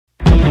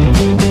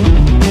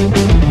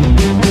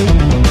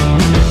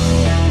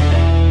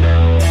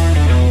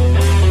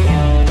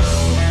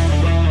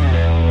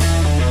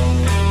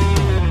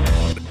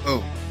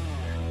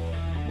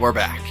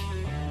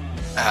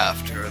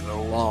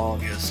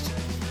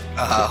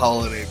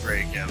holiday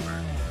break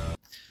ever.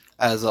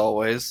 As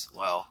always,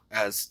 well,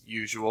 as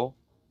usual,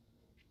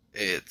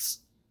 it's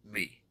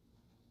me,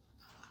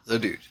 the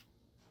dude,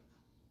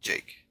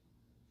 Jake.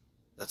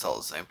 That's all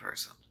the same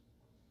person.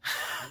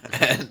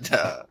 And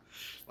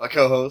my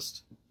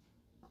co-host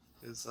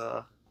is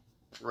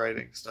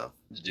writing stuff.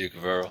 The Duke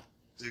of Earl.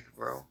 Duke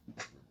of Earl.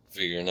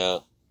 Figuring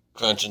out,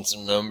 crunching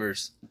some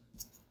numbers.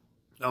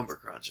 Number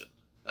crunching.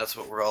 That's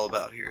what we're all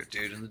about here at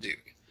Dude and the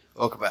Duke.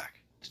 Welcome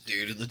back to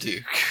Dude and the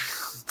Duke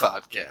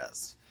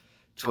podcast.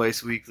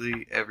 Twice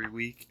weekly, every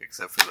week,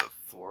 except for the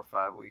 4 or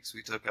 5 weeks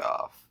we took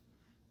off.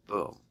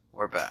 Boom.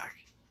 We're back.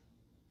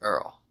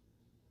 Earl.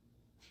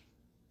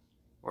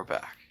 We're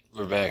back.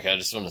 We're back. I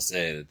just want to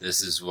say that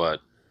this is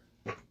what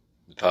the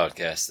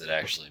podcasts that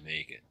actually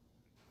make it.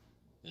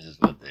 This is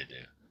what they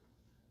do.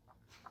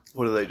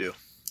 What do they do?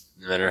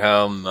 No matter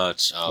how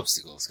much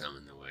obstacles come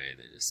in the way,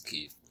 they just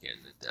keep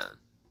getting it done.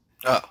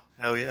 Oh,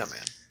 hell yeah,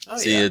 man. Oh,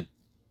 See, yeah.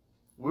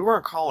 We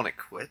weren't calling it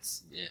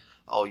quits. Yeah.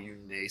 All you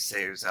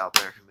naysayers out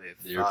there who may have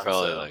You're thought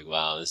probably so. like,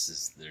 wow,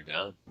 they're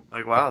done.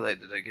 Like, wow,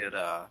 did they get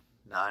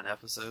 9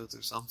 episodes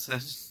or something?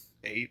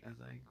 8,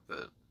 I think.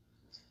 But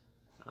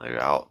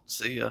they're out.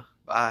 See ya.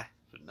 Bye.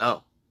 But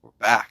no, we're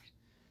back.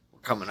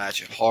 We're coming at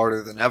you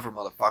harder than ever,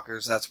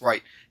 motherfuckers. That's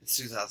right. It's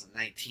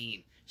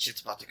 2019.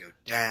 Shit's about to go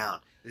down.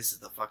 This is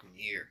the fucking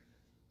year.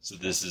 So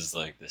this is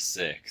like the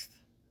sixth.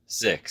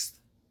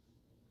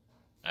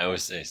 I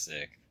always say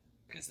sixth,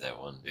 because that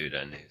one dude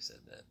I knew said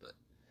that, but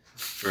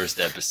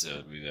first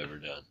episode we've ever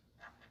done.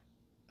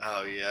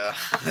 Oh, yeah.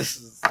 This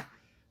is...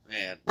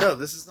 Man. No,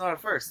 this is not a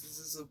first. This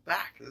is a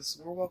back.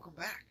 We're welcome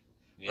back.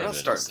 Yeah, not but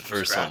starting it's the from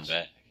first scratch. one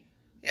back.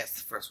 Yeah,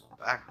 it's the first one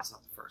back. It's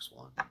not the first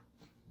one.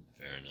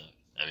 Fair enough.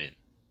 I mean,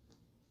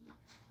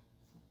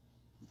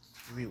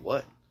 You mean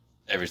what?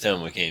 every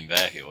time we came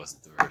back, it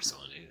wasn't the first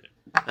one either.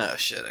 Oh,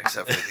 shit,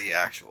 except for the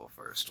actual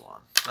first one.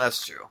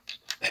 That's true.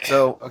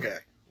 So, okay.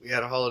 We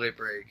had a holiday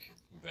break.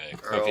 We're back.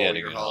 Earl, Hope you had a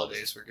your good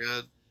holidays were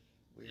good.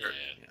 We Yeah, heard,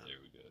 they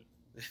were good.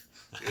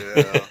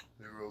 yeah,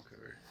 they were okay.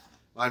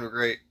 Mine were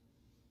great.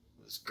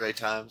 It was great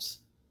times.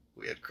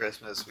 We had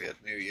Christmas. We had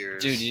New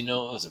Year's. Dude, you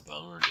know what was a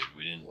bummer, dude?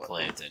 We didn't What?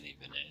 plant any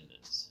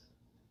bananas.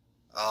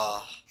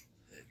 Oh,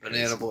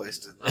 Banana Crazy. Boys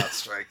did not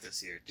strike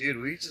this year.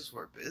 Dude, we just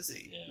were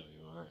busy. Yeah,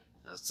 we were.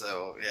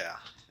 So, yeah,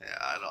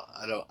 I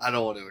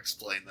don't want to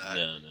explain that.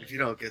 No. If you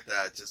don't get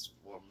that, just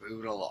we're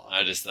moving along.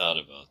 I just thought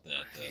about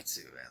that, though. Me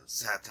too, man.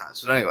 Sad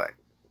times. But anyway,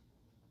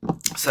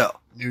 so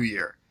New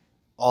Year,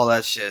 all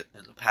that shit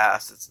in the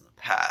past. It's in the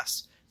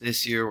past.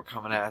 This year we're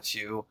coming at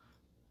you,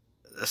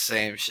 the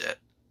same shit.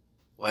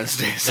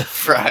 Wednesdays and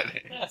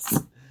Fridays. Yes.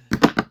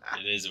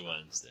 It is a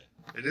Wednesday.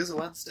 It is a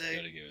Wednesday.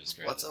 Gotta give us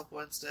credit. What's up,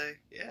 Wednesday?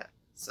 Yeah.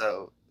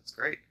 So it's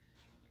great.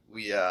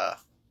 We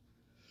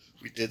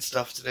did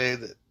stuff today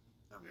that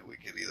we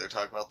could either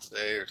talk about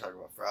today or talk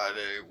about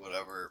Friday,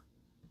 whatever.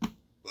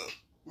 But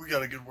we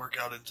got a good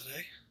workout in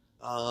today.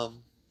 But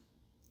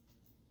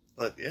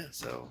yeah,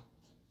 so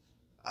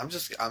I'm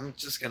just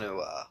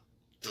gonna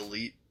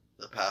delete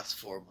the past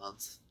 4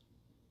 months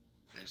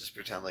and just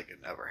pretend like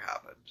it never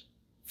happened.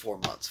 4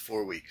 months,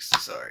 4 weeks,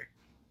 sorry,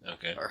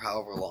 Okay. or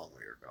however long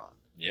we were gone.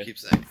 Yeah. I keep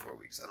saying 4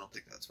 weeks. I don't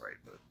think that's right,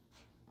 but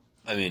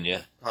I mean,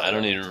 yeah. Probably I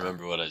don't all even the time.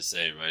 remember what I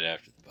say right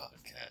after the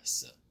podcast.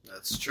 So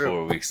that's true.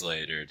 4 weeks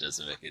later, it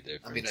doesn't make a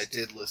difference. I mean, I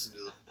did listen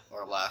to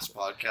our last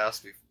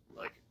podcast,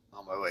 like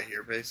on my way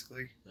here,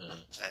 basically,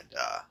 and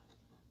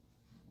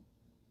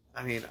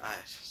I mean,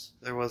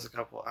 there was a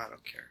couple. I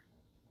don't care.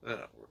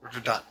 We're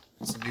done.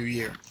 It's a new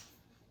year.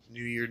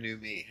 New year, new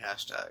me.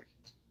 Hashtag.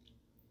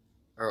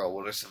 Earl,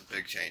 what are some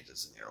big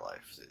changes in your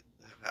life that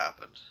have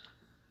happened?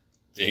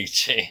 Big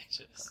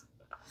changes.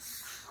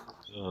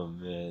 Oh,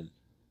 man.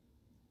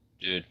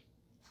 Dude.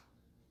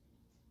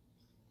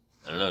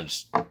 I don't know,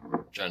 just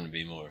trying to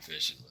be more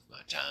efficient with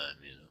my time,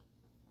 you know.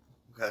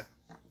 Okay.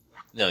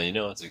 No, you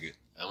know what's I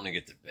want to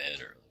get to bed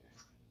earlier.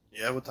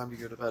 Yeah, what time do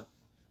you go to bed?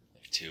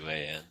 Like 2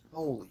 a.m.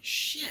 Holy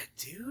shit,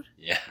 dude.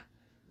 Yeah.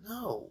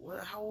 No,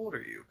 how old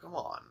are you? Come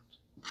on.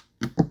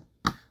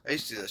 I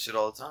used to do that shit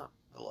all the time.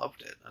 I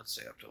loved it. I'd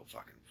stay up till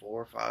fucking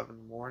 4 or 5 in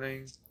the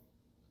morning.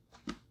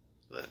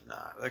 But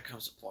nah, there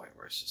comes a point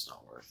where it's just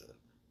not worth it.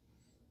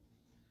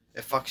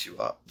 It fucks you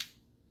up.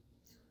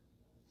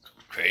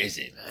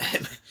 Crazy,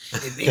 man.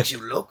 It makes you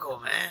loco,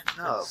 man.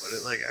 No, but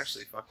it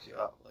actually fucks you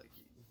up.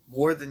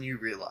 More than you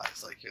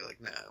realize. You're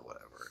like, nah,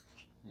 whatever.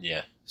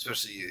 Yeah.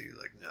 Especially you. You're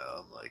like, no,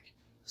 I'm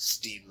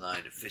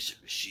streamlined,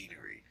 efficient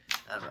machinery.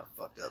 I'm not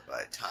fucked up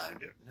by time.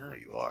 No,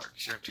 you are.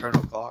 Because your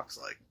internal clock's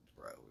like,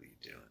 bro, what are you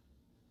doing?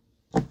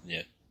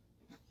 Yeah.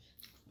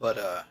 But,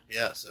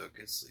 yeah, so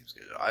good sleep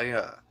schedule. I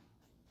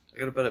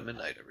go to bed at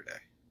midnight every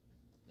day.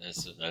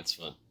 That's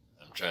what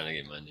I'm trying to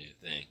get my new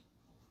thing.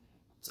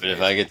 It's But if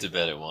amazing. I get to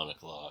bed at 1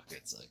 o'clock,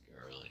 it's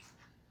early.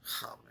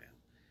 Oh, man.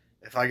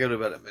 If I go to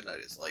bed at midnight,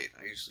 it's late.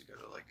 I usually go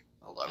to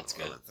 11, That's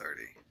good.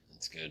 11:30.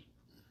 That's good.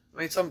 I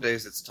mean, some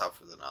days it's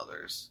tougher than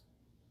others.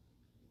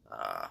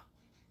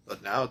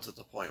 But now it's at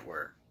the point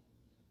where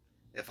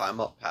if I'm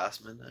up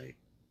past midnight,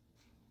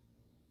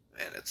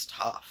 man, it's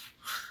tough.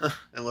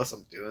 Unless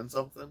I'm doing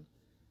something.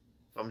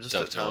 If I'm just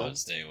Tough at to home, what,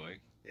 stay awake.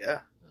 yeah.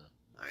 Oh.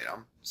 I mean,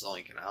 I'm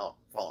slinking out,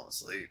 falling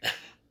asleep.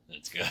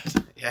 That's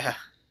good. Yeah.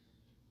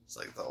 It's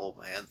like the old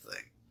man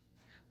thing.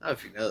 I don't know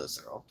if you know this,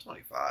 Earl. I'm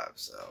 25,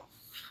 so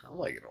I'm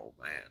like an old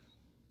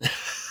man.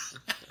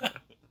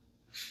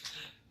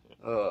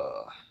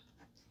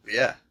 But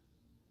yeah,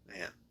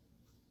 man,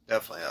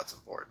 definitely that's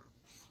important.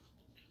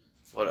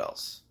 What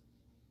else?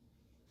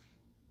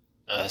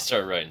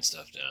 Start writing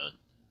stuff down.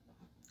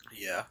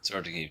 Yeah, It's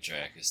hard to keep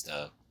track of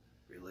stuff.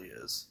 really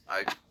is.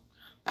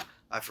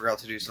 I forgot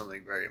to do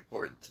something very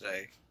important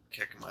today,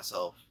 kicking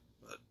myself,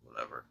 but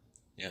whatever.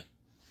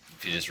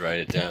 If you just write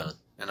it down.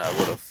 And I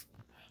would have.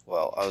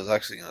 Well, I was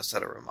actually gonna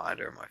set a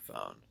reminder on my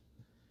phone.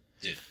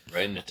 Dude,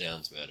 writing it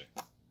down's better.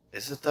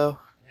 Is it though?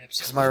 Because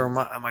Absolutely.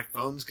 my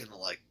phone's gonna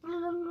like.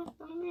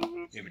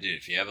 Yeah, but dude,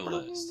 if you have a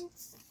list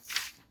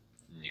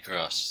and you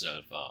cross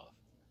stuff off.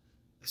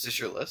 Is this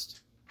your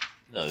list?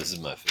 No, this is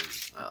my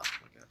food. Oh,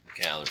 okay.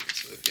 The calories.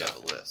 So if you have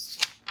a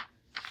list.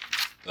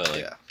 But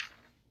like, Yeah.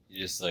 you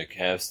just like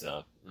have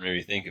stuff. Whenever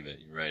you think of it,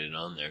 you write it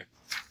on there.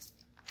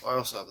 I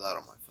also have that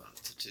on my phone.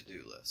 It's a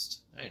to-do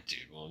list. Alright, dude,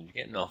 well, you're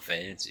getting all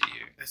fancy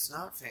here. It's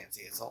not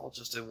fancy. It's all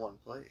just in one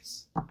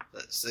place.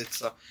 It's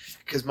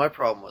because my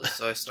problem was,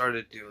 so I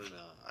started doing.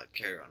 I'd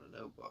carry on a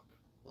notebook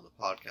when the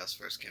podcast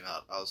first came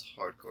out. I was a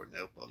hardcore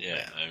notebook Yeah,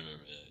 man, I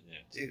remember that, yeah.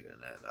 dude,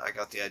 and then I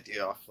got the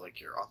idea off like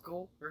your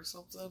uncle or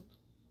something.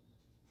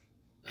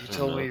 I You don't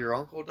told know. me your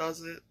uncle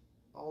does it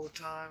all the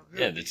time.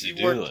 Yeah, the He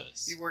to-do worked-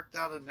 list. He worked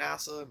out at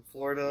NASA in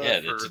Florida.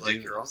 Yeah, the for to-do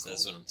like your list. uncle.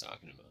 That's what I'm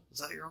talking about. Is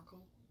that your uncle?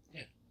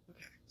 Yeah.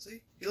 Okay.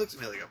 See, he looked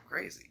at me like I'm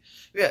crazy.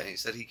 Yeah, and he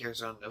said he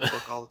carries around a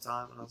notebook all the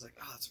time, and I was like,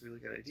 oh, that's a really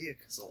good idea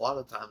because a lot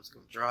of times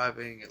I'm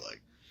driving and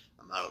like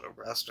I'm out at a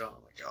restaurant,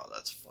 I'm like, oh,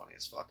 that's funny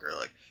as fuck, or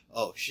like,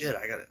 oh shit,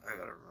 I gotta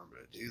remember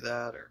to do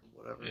that or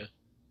whatever. Yeah.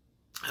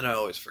 And I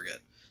always forget,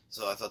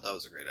 so I thought that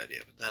was a great idea.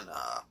 But then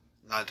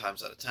 9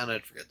 times out of 10,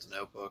 I'd forget the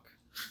notebook.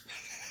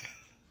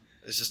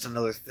 It's just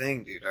another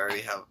thing, dude. I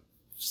already have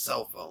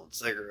cell phone,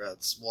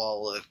 cigarettes,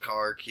 wallet,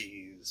 car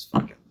keys,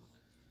 fucking.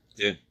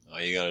 Dude, all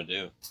you gotta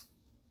do,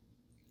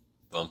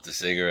 bump the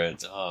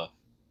cigarettes off,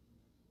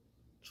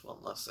 It's one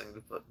less thing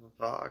to put in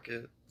my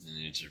pocket. and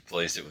you just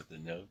replace it with the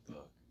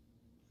notebook.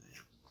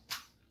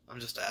 I'm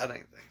just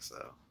adding things,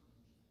 though.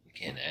 You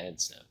can't add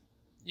stuff.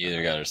 You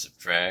either gotta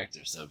subtract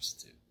or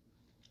substitute.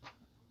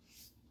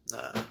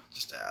 Nah,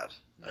 just add.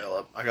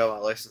 I got my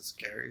license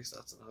to carry, so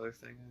that's another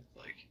thing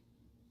I've like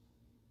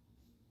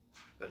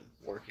been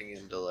working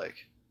into like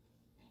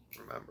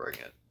remembering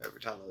it every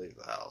time I leave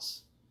the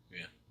house.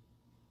 Yeah.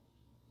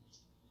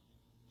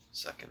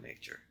 Second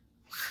nature.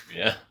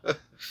 Yeah.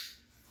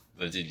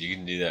 But dude, you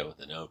can do that with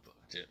a notebook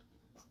too.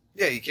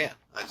 Yeah, you can.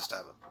 I just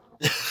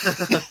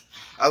haven't.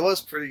 I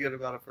was pretty good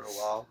about it for a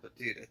while, but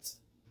dude,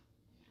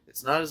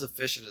 it's not as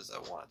efficient as I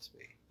want it to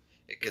be.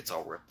 It gets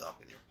all ripped up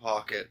in your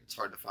pocket. It's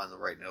hard to find the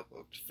right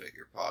notebook to fit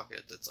your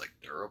pocket that's like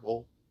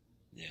durable.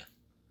 Yeah.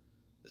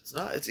 It's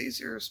not. It's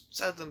easier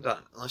said than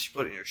done. Unless you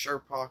put it in your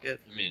shirt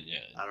pocket. I mean, yeah.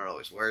 I don't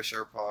always wear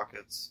shirt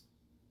pockets.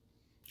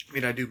 I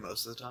mean, I do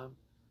most of the time,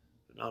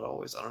 but not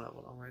always. I don't have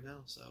one on right now,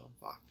 so I'm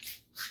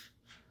fucked.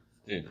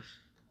 Dude.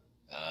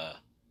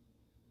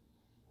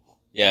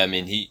 Yeah, I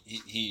mean,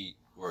 he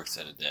works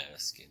at a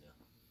desk, you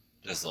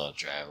know. Does a lot of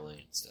traveling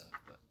and stuff,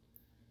 but.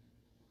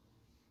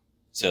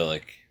 So,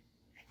 like,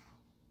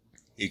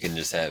 he can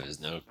just have his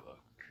notebook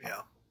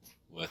Yeah.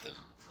 with him,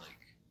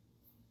 like,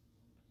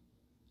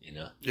 you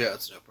know? Yeah,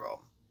 it's no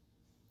problem.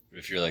 But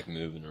if you're, like,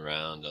 moving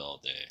around all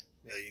day.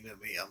 Yeah, you know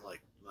me. I'm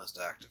like the most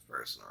active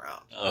person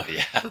around. Oh,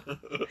 yeah.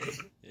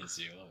 Yes,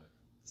 you are.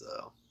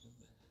 So,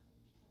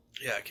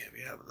 yeah, I can't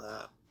be having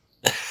that.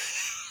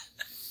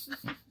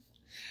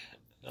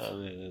 Oh,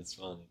 man, that's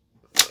funny.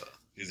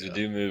 Because Yeah. we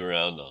do move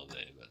around all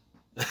day, but.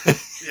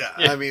 Yeah,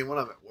 Yeah. I mean, when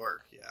I'm at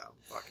work, yeah, I'm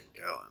fucking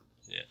going.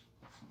 Yeah.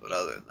 But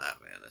other than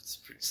that, man, it's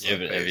pretty slow. Yeah,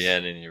 but have you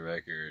had any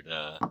record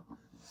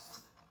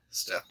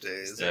step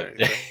days or step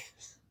anything?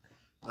 days?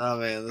 Oh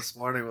man, this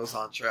morning was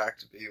on track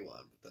to be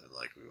one, but then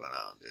like we went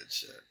out and did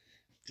shit.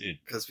 Dude.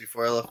 Because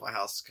before I left my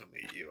house to come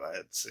meet you, I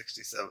had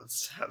 67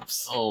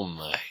 steps. Oh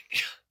my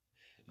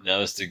god. That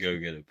was to go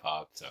get a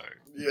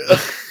Pop-Tart. Yeah.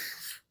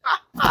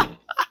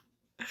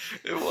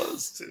 It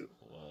was too.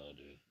 Wow,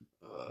 dude.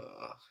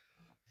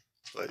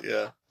 But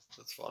yeah,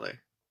 that's funny.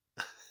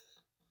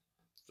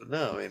 But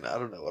no, I mean, I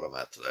don't know what I'm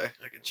at today.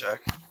 I can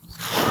check.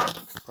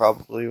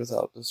 Probably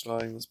without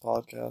destroying this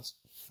podcast.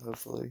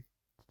 Hopefully.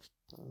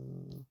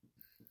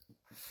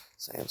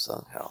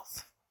 Samsung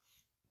Health.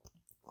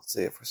 Let's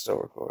see if we're still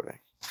recording.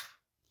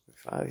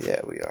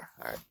 Yeah, we are.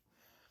 Alright.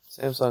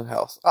 Samsung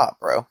Health. Ah,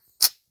 bro.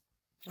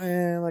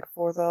 Man, like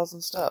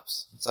 4,000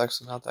 steps. It's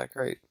actually not that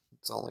great.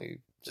 It's only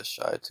just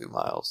shy of 2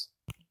 miles.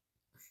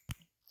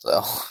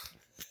 So,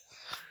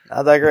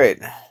 not that great.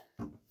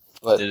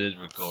 But Did it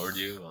record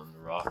you on the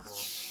rock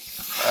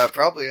wall?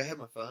 probably I had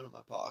my phone in my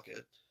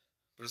pocket.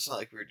 But it's not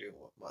like we were doing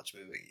much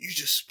moving. You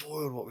just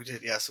spoiled what we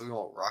did. Yeah, so we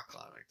went rock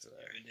climbing today.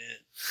 We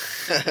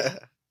did.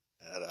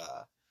 At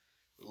the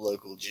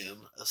local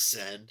gym,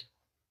 Ascend.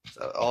 Is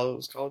that all it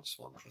was called? Just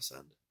one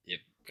Ascend? Yep.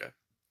 Okay.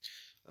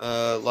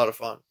 A lot of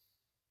fun.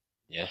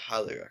 Yeah.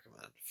 Highly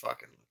recommend.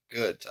 Fucking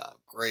good time.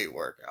 Great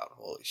workout.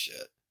 Holy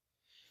shit.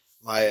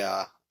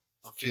 I'm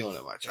feeling it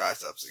in my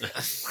triceps again.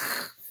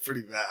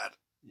 Pretty bad.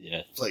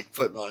 Yeah. Like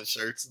putting on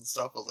shirts and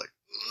stuff. I was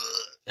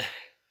like,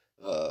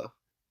 ugh.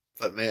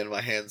 But man,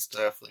 my hands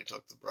definitely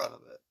took the brunt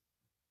of it.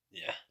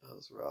 Yeah. That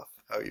was rough.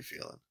 How are you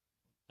feeling?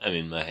 I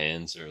mean, my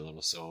hands are a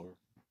little sore,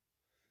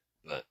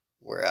 but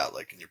Where out?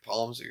 Like in your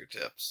palms or your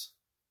tips?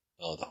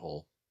 the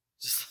whole,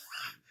 Just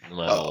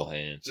my whole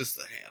hand. just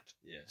the hand.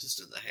 Yeah. Just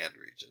in the hand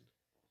region.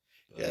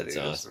 But Yeah, dude, it's it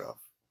was awesome. rough.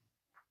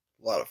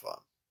 A lot of fun.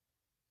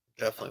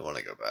 Definitely want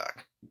to go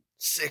back.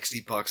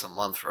 $60 a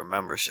month for a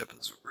membership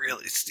is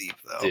really steep,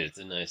 though. Dude, it's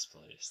a nice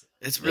place.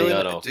 It's They really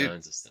got nice, all dude.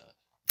 kinds of stuff.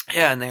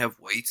 Yeah, and they have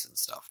weights and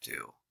stuff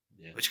too,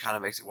 Yeah. which kind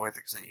of makes it worth it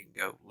because then you can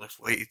go lift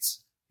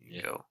weights. You can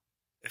Yeah. go.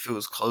 If it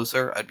was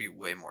closer, I'd be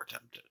way more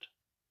tempted.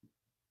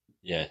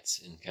 Yeah, it's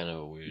in kind of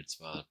a weird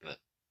spot, but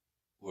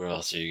where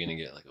else are you gonna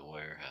get like a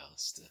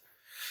warehouse to?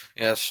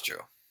 Yeah, that's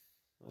true.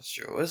 That's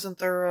true. Isn't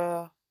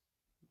there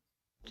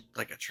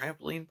like a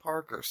trampoline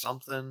park or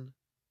something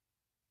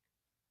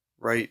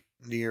right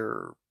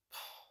near,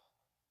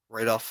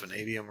 right off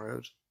Vanadium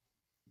Road?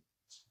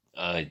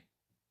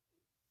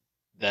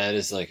 That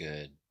is like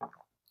a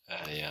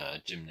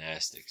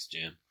gymnastics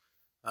gym.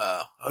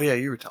 Oh yeah,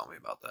 you were telling me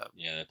about that.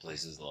 Yeah, that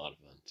place is a lot of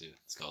fun too.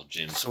 It's called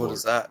Gym So Sport. what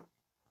is that?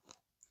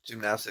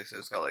 Gymnastics.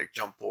 It's got like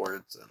jump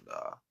boards and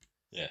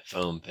Yeah,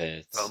 foam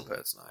pits. foam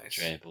pits. Nice.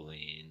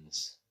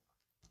 Trampolines.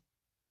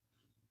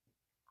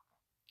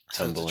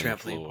 So it's a Tumbling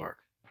trampoline floor.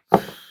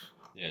 park.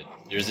 Yeah,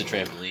 there's a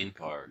trampoline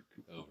park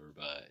over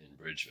in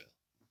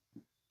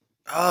Bridgeville.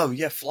 Oh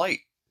yeah,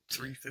 Flight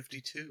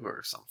 352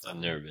 or something. I've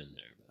never been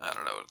there. But I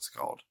don't know what it's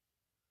called.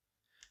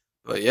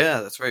 But yeah,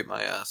 that's right.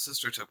 My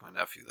sister took my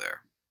nephew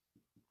there.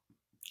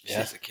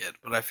 Yeah. She's a kid,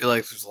 but I feel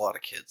like there's a lot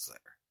of kids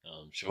there.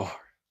 I'm sure.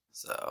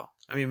 So,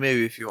 I mean,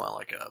 maybe if you want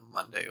like a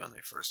Monday when they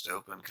first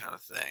open kind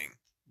of thing.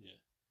 Yeah.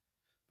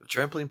 But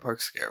trampoline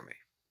parks scare me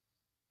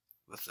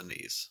with the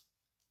knees.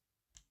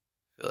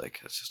 I feel like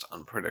it's just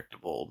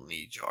unpredictable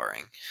knee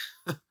jarring.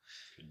 Could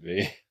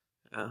be.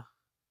 Yeah.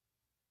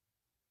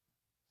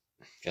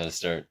 Gotta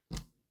start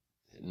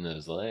hitting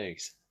those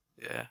legs.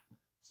 Yeah.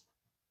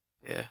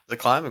 Yeah. The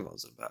climbing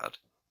wasn't bad.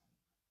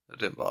 It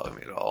didn't bother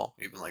me at all.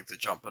 Even like the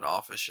jumping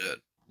off of shit,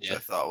 which I Yeah,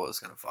 thought was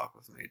going to fuck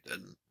with me, it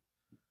didn't.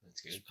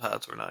 that's His good.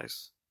 pads were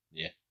nice.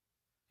 Yeah.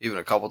 Even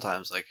a couple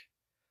times, like,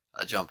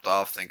 I jumped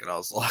off thinking I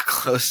was a lot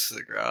closer to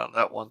the ground.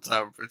 That one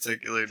time in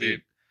particular,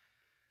 dude.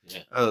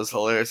 Yeah. That was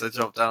hilarious. I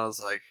jumped down, I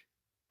was like,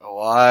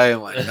 why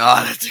am I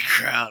not at the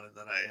ground? And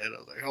then I hit, I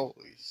was like,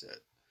 holy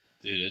shit.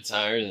 Dude, it's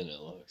higher than it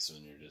looks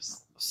when you're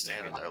just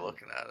Standing there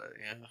looking at it,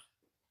 yeah.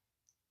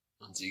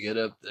 Once you get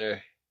up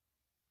there.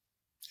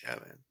 Yeah,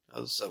 man.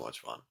 That was so much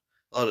fun.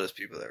 A lot of those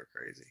people that were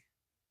crazy.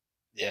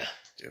 Yeah.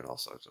 Doing all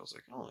sorts. I was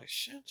like, holy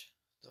shit.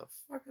 The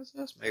fuck is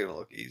this? Making it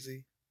look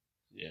easy.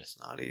 Yeah. It's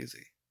not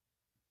easy.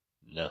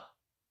 No.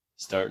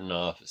 Starting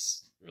off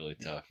is really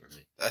tough for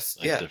me. That's,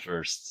 Like yeah. the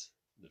first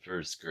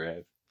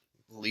grab.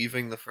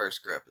 Leaving the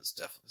first grip is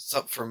definitely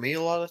something for me.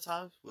 A lot of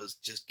times was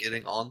just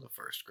getting on the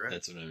first grip.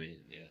 That's what I mean.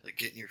 Yeah. Like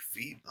getting your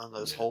feet on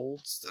those Yeah.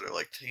 holds that are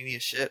like tiny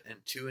as shit and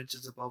 2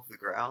 inches above the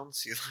ground.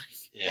 So you like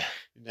Yeah.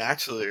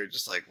 naturally are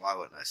just like, why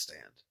wouldn't I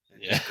stand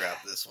and Yeah. just grab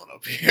this one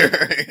up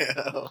here? You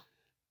know?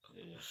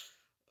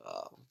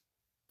 Yeah.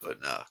 But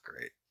no,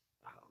 great.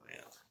 Oh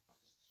man,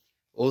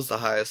 what was the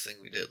highest thing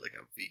we did? Like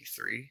a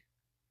V3,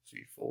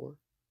 V4?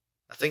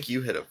 I think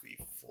you hit a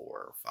V4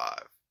 or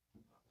 5.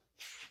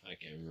 I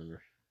can't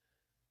remember.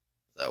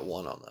 That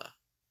one on the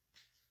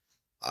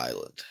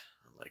island,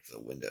 on like the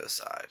window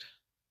side.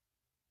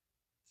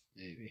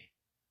 Maybe.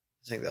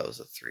 I think that was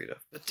a 3 to.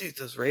 But dude,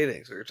 those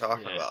ratings we were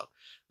talking Yeah. about,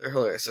 they're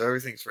hilarious. So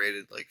everything's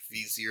rated like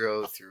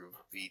V0 through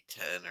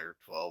V10 or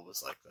 12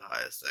 was like the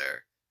highest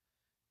there.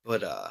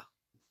 But a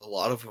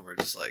lot of them are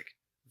just like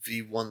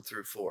V1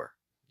 through 4.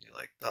 You're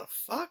like, the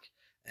fuck?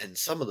 And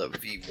some of the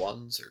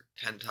V1s are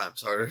 10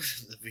 times harder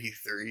than the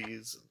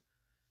V3s. And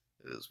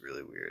it was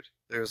really weird.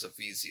 There was a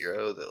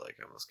V0 that like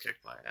almost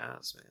kicked my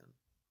ass, man.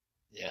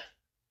 Yeah.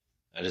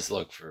 I just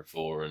look for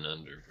 4 and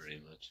under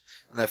pretty much.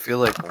 And I feel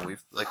like when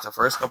we've, like the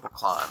first couple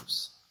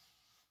climbs,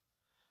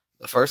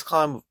 the first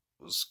climb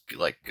was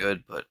like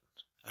good, but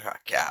I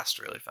got gassed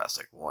really fast,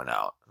 like worn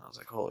out. And I was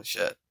like, holy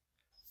shit.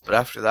 But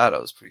after that, I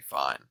was pretty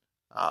fine.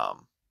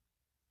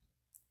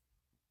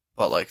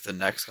 But like the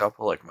next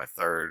couple, like my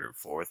third or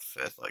fourth,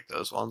 fifth, like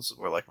those ones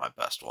were like my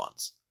best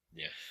ones.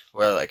 Yeah.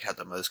 Where I like had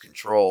the most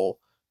control.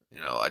 You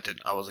know,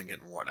 I wasn't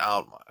getting worn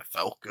out. I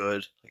felt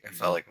good. Like I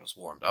felt like I was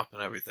warmed up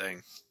and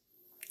everything.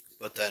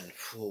 But then,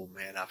 oh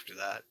man, after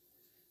that,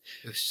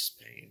 it was just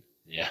pain.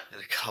 Yeah.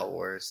 And it got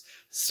worse.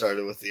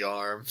 Started with the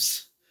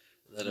arms.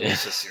 And then it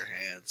was just your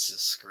hands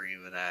just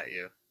screaming at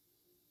you.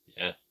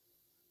 Yeah.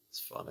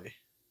 It's funny.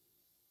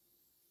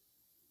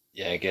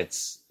 Yeah,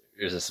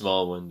 there's a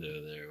small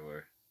window there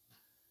where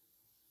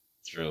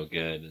it's real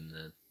good, and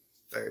then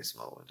Very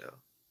small window.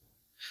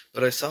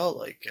 But I saw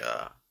like,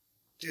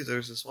 dude,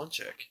 there's this one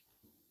chick.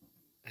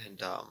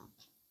 and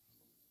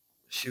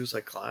she was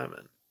like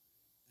climbing,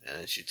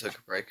 and she took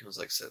a break and was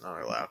like sitting on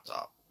her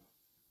laptop,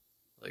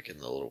 like in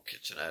the little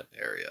kitchenette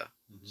area,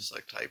 just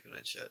like typing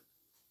and shit.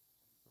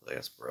 I was like,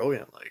 that's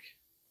brilliant. Like,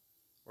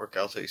 work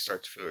out till you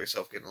start to feel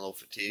yourself getting a little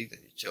fatigued, then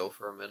you chill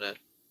for a minute.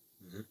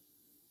 Mm-hmm.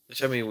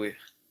 Which, I mean, we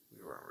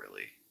weren't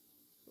really,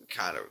 we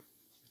kind of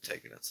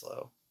taking it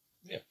slow.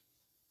 Yeah.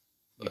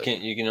 But,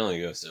 You can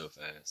only go so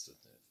fast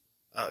with that.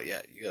 Oh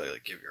yeah, you gotta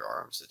like give your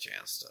arms a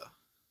chance to.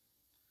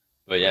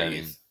 But yeah, breathe.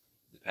 I mean,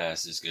 the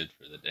pass is good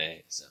for the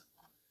day, so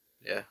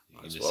Yeah, you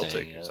might can as just well hang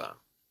take your out. time.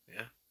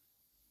 Yeah.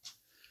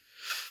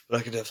 But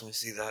I could definitely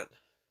see that.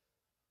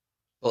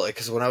 Well, like,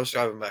 because when I was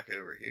driving back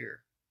over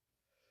here,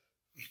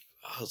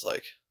 I was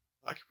like,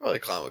 I could probably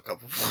climb a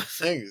couple more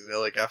things. You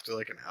know, like after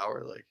like an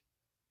hour, like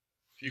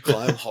if you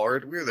climb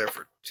hard, we were there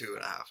for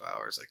 2.5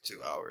 hours, like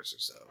 2 hours or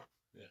so.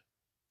 Yeah.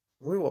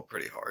 We went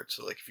pretty hard.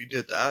 So like if you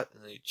did that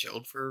and then you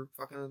chilled for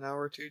fucking an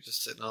hour or two,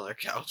 just sitting on their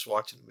couch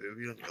watching a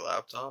movie on your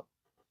laptop,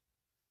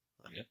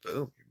 like, Yeah.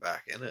 boom, you're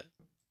back in it.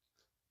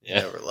 You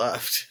Yeah. never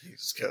left. You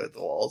just go at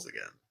the walls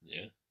again.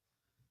 Yeah.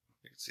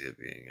 I can see it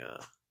being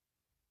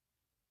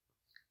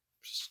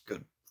just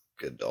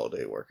good all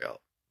day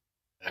workout.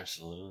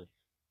 Absolutely.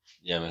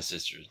 Yeah, my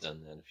sister's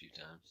done that a few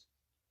times.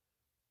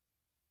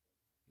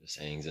 Just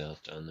hangs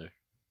out down there.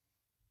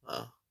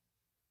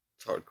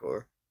 It's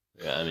hardcore.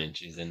 Yeah, I mean,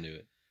 she's into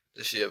it.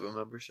 Does she have a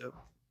membership?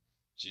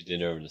 She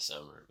did over the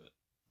summer, but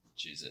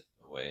she's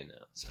away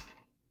now, so.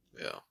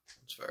 Yeah,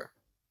 that's fair.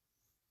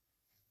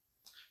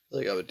 I feel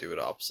like I would do it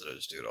opposite. I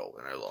just do it all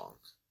winter long.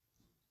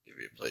 Give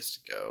you a place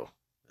to go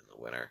in the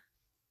winter.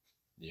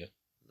 Yeah.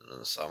 And then in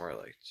the summer,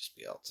 like, just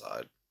be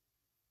outside.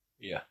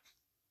 Yeah.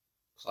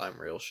 Climb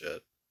real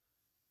shit.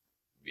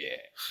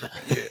 Yeah.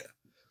 Yeah.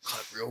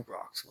 Climb real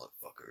rocks,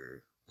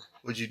 motherfucker.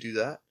 Would you do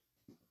that?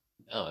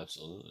 Oh,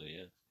 absolutely,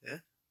 yeah. Yeah?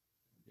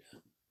 Yeah.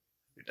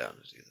 You're down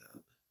to do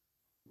that.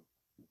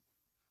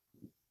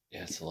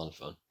 Yeah, it's a lot of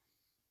fun.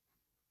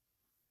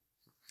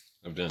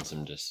 I've done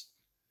some just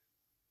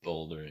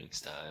bouldering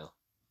style.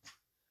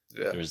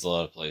 Yeah. There's a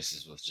lot of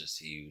places with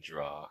just huge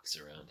rocks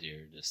around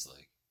here, just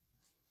like,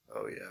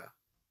 Oh, yeah.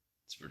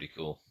 it's pretty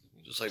cool.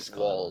 You Just like climb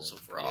walls them.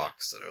 of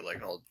rocks that are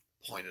like all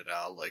pointed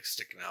out, like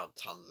sticking out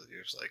tons of.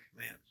 You're just like,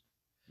 man.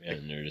 Yeah,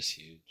 and they're just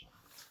huge.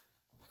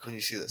 When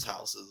you see those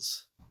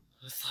houses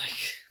with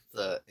like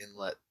the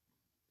inlet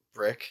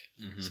brick,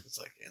 Mm-hmm. so it's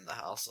like in the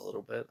house a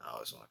little bit. I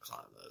always want to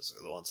climb those,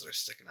 or the ones that are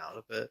sticking out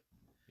a bit.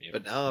 Yep.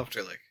 But now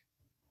after like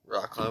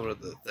rock climbing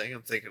at the thing,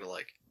 I'm thinking of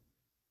like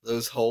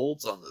those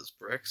holds on those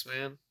bricks,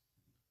 man.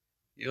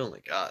 You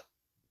only got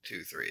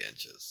 2-3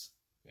 inches.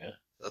 Yeah.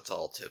 That's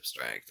all tip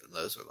strength, and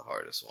those were the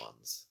hardest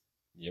ones.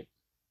 Yep.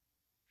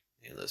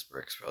 And those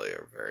bricks probably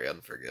are very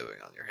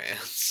unforgiving on your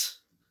hands.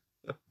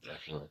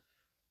 Definitely.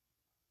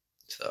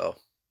 So,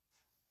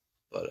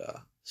 but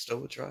still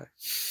would try.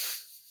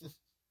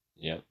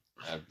 Yep.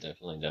 I've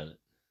definitely done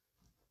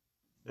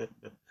it.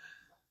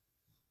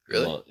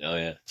 Really? Well, oh,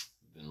 yeah.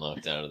 Been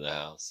locked out of the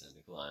house. Had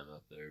to climb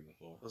up there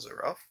before. Was it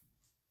rough?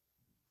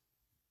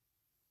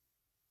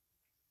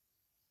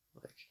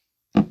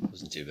 Like,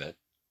 Wasn't too bad.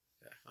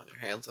 yeah, on your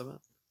hands, I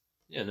meant?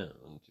 Yeah, no, it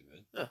wasn't too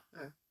bad.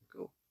 Yeah,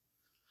 cool.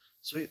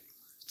 Sweet.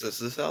 Does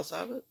this house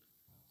have it?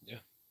 Yeah.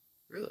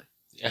 Really?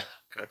 Yeah.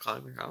 Can I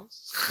climb your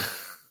house?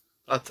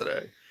 Not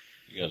today.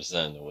 You gotta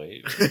sign the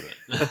waiver.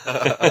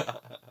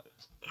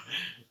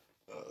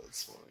 Oh,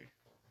 that's funny.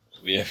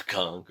 We have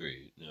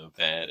concrete, no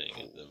padding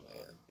Oh, at the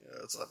man. Yeah,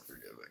 that's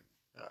unforgiving.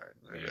 Alright,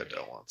 maybe Yeah. I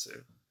don't want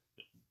to.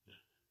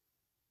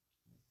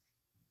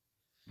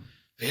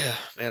 But yeah,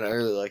 man, I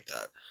really like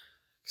that.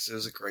 Because it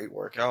was a great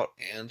workout,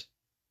 and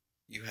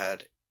you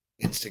had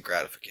instant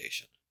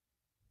gratification.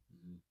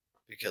 Mhm.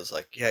 Because,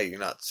 like, yeah, you're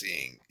not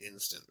seeing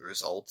instant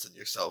results in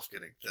yourself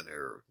getting thinner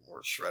or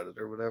more shredded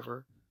or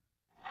whatever.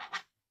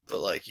 But,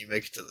 like, you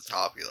make it to the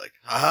top, you're like,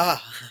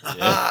 ha ha,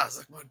 Yeah. it's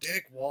like my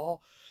dick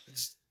wall. I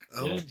just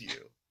owned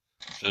you.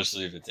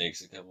 Especially if it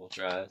takes a couple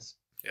tries.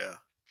 Yeah.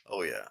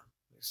 Oh, yeah.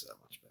 Makes it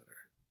that much better.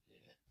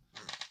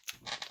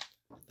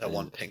 Yeah. That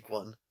one pink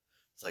one,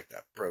 it's like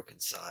that broken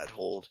side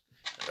hold.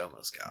 It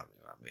almost got me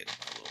when I made it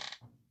my little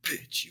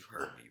bitch. You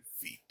hurt me,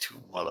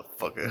 V2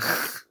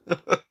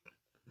 motherfucker.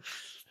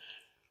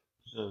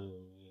 Oh,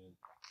 man.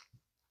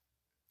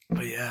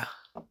 But yeah,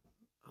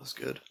 that was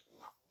good.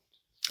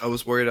 I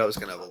was worried I was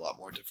going to have a lot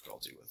more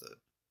difficulty with it.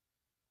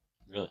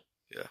 Really?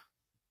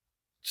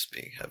 Just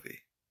being heavy.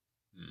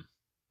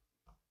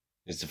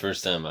 It's the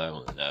first time I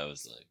went, I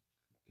was like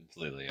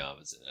completely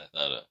opposite. I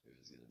thought it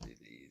was going to be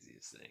the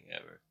easiest thing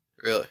ever.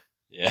 Really?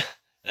 Yeah.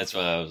 That's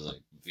why I was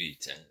like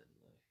V10. Like,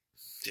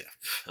 Yeah.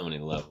 how many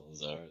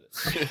levels are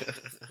there?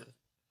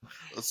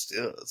 Let's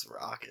do it. Let's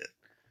rock it.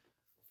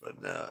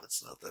 But no,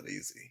 it's not that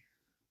easy.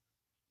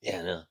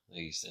 Yeah, no. Like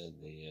you said,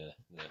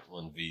 that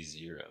one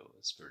V0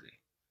 was pretty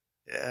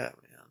Yeah,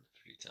 man.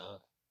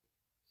 tough.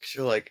 Because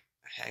you're like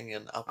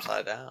hanging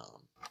upside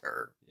down.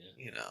 Or, Yeah.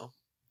 you know,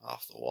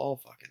 off the wall,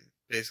 fucking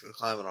basically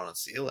climbing on a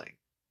ceiling.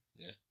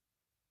 Yeah.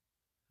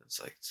 It's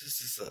like,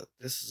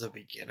 this is a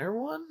beginner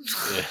one?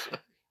 Yeah.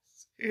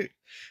 Dude,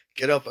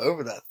 get up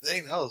over that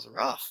thing. That was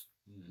rough.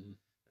 Mm-hmm.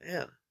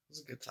 Man, it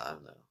was a good time,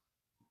 though.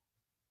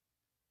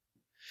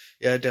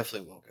 Yeah, I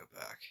definitely won't go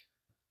back.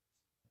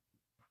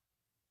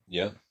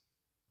 Yeah.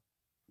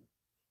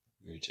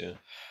 Me too.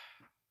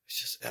 It's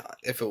just,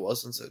 if it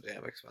wasn't so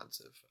damn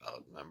expensive, I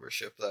would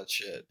membership that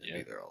shit and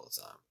be there all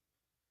the time.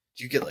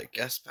 Do you get, like,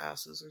 guest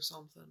passes or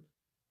something?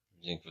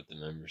 I think with the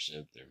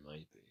membership there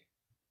might be,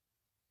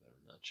 but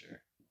I'm not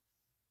sure.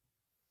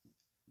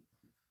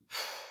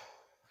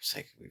 I was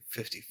thinking we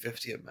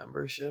 50-50 a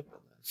membership,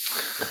 and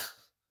then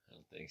I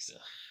don't think so.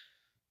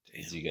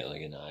 Because you get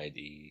like an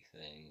ID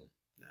thing.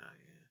 No,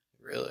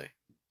 yeah, really,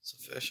 it's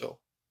official.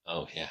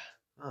 Oh yeah.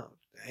 Oh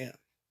damn.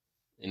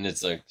 And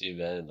it's like too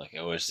bad. Like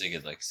I wish they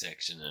could like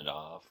section it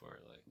off, or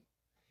like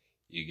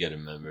you get a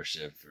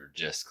membership for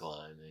just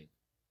climbing.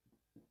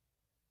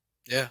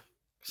 Yeah,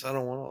 because I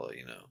don't want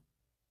to,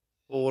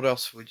 Well, what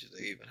else would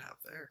they even have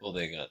there? Well,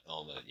 they got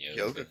all that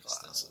yoga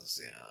classes.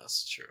 Stuff. Yeah,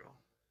 that's true.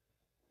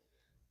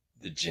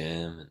 The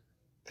gym and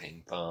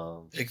ping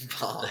pong. Ping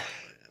pong,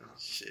 man.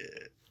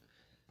 Shit.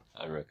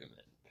 I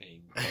recommend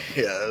ping pong.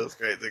 Yeah, it was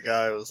great. The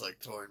guy was like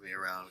touring me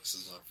around because it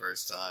was my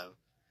first time.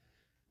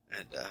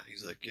 And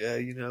he's like, yeah,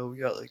 we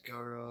got like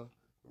our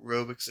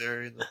aerobics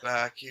area in the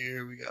back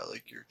here. We got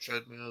like your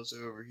treadmills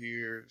over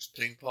here. There's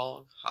ping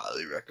pong.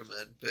 Highly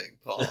recommend ping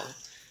pong.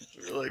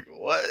 We were like,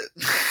 what?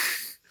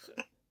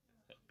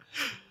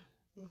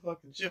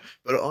 Fucking shit.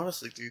 But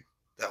honestly, dude,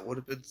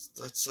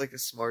 that's like a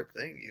smart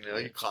thing.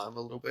 You climb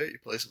a little bit, you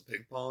play some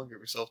ping pong, give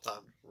yourself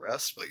time to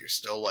rest, but you're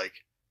still like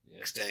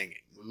staying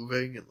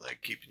moving and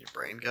like keeping your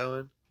brain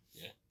going.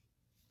 Yeah.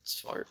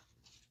 Smart.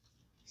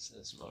 So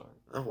smart.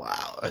 Oh,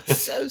 wow.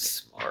 That's so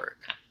smart.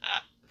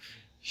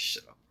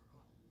 Shut up.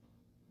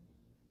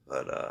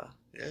 But,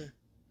 yeah.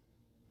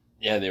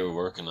 Yeah, they were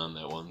working on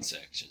that one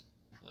section.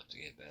 I'll have to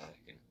get back.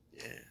 And...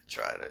 Yeah,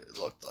 tried it. It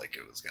looked like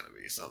it was going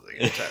to be something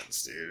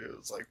intense, dude. It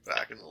was like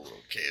back in the little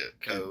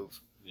cove.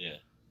 Yeah.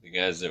 The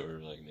guys that were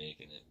like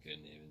making it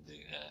couldn't even do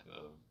half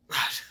of them.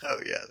 Oh,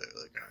 yeah.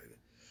 They're like, all right.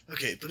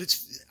 Okay, but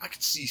I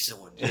could see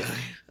someone doing it.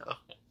 Oh.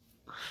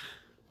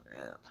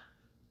 Man.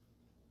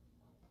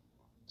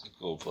 It's a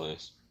cool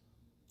place.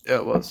 Yeah,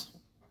 it was.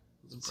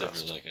 Except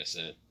for, like I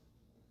said,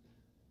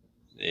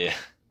 the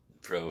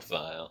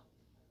profile.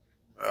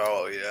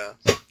 Oh,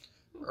 yeah.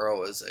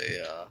 Earl is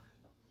a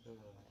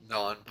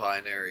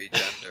non-binary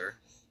gender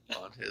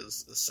on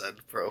his said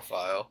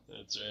profile.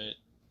 That's right.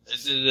 I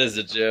did it as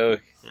a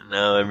joke, and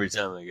now every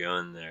time I go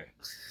in there,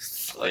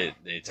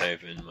 they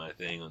type in my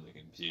thing on the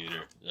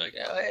computer. They're like,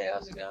 oh, hey,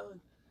 how's it going?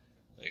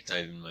 Like,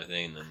 type in my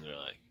thing, and then they're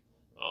like,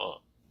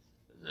 oh.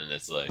 And then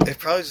it's like... It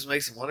probably just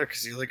makes them wonder,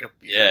 because you're like a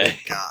bearded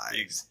guy.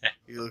 Exactly.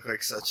 You look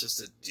like such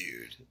just a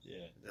dude. Yeah.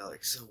 And they're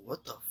like, so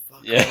what the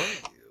fuck are you?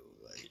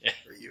 Like,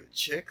 are you a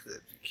chick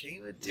that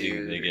became a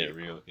dude? They get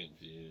real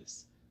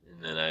confused.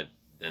 And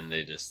then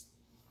they just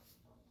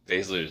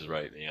basically just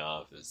write me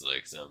off as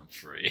like some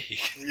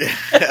freak.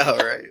 Yeah,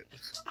 right.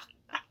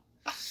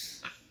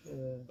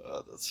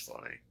 Oh, that's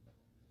funny.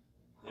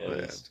 Yeah,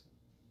 man.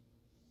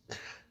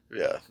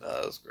 Yeah, no,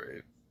 that was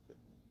great.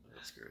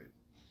 That's great.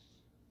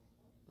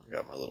 I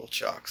got my little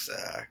chalk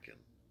sack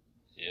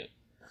and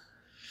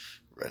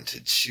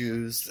rented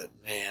shoes that,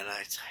 man,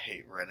 I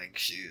hate renting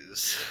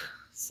shoes.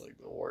 It's like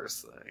the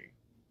worst thing.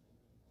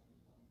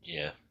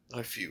 Yeah.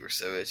 My feet were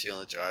so itchy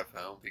on the drive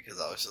home because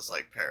I was just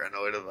like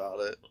paranoid about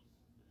it.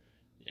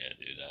 Yeah,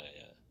 dude,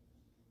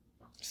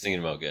 I was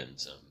thinking about getting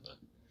some, but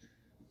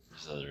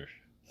there's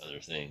other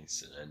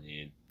things that I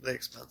need. Are they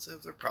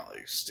expensive? They're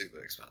probably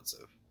stupid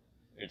expensive.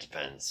 It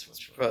depends.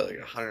 It's probably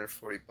like $140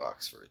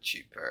 for a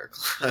cheap pair of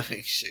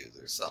climbing shoes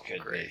or something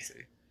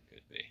crazy.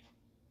 Could be.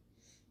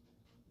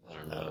 I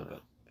don't know,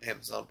 but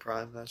Amazon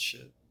Prime that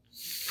shit.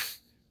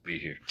 Be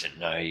here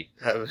tonight.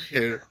 Have it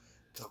here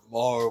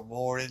tomorrow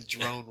morning.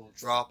 Drone will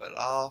drop it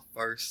off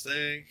first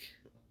thing.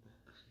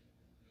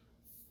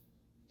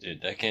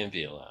 Dude, that can't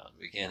be allowed.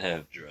 We can't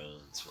have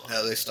drones.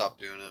 Yeah, they stopped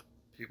doing it.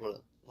 People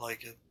didn't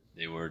like it.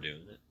 They were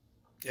doing it?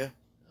 Yeah.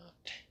 Oh,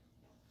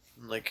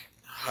 damn. In like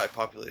high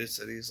populated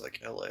cities like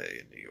LA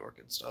and New York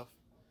and stuff.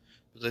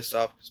 But they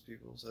stopped because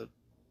people said,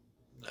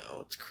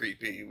 no, it's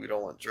creepy. We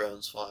don't want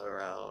drones flying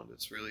around.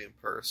 It's really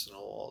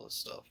impersonal, all this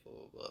stuff, blah,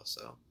 blah, blah.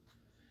 So,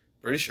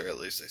 pretty sure at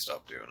least they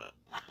stopped doing it.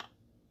 That'd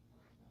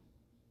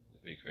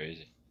be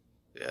crazy.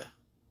 Yeah.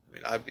 I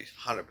mean, I'd be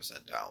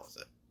 100% down with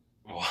it.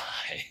 Why?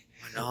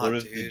 Why not, what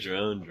if dude? the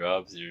drone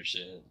drops your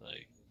shit?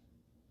 Like,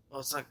 well,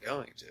 it's not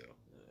going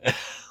to.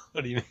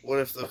 What do you mean? What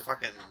if the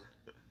fucking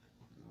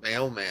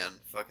mailman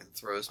fucking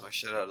throws my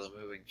shit out of the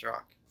moving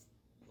truck?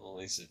 Well, at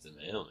least it's a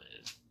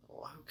mailman.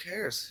 Well, who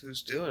cares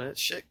who's doing it?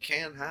 Shit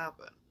can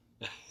happen.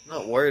 I'm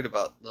not worried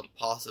about the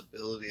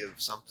possibility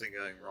of something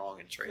going wrong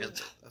in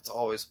transit. That's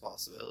always a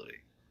possibility.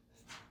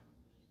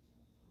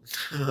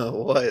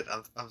 What?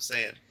 I'm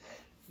saying.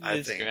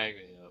 You just crack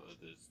me up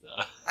with this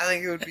stuff. I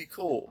think it would be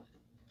cool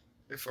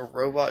if a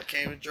robot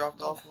came and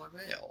dropped off my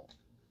mail.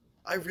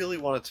 I really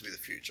want it to be the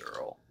future,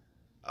 Earl.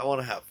 I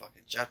want to have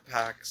fucking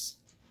jetpacks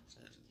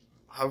and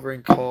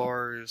hovering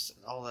cars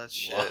and all that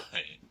shit.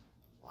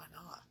 Why? Why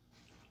not?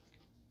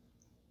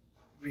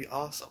 It'd be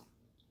awesome.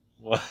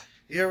 What?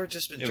 You ever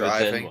just been Yeah, but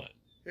then driving? what?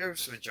 You ever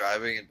just been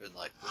driving and been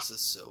like, this is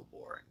so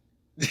boring.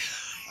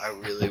 I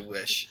really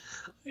wish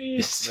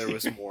there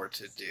was more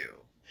to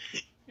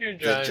do You're than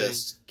driving.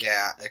 just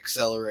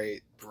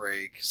accelerate,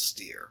 brake,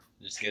 steer.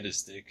 Just get a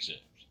stick shift.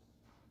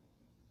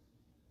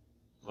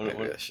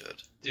 Maybe I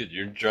should. Dude,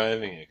 you're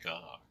driving a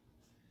car.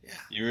 Yeah.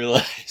 You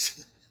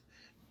realize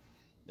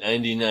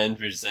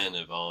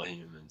 99% of all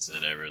humans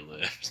that ever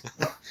lived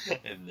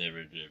have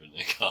never driven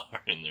a car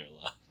in their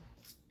life.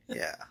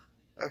 Yeah.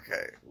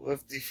 Okay. What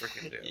do you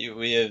freaking do?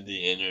 We have the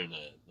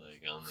internet,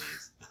 like, on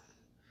these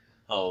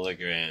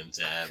hologram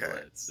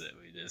tablets that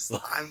we just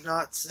like. I'm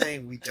not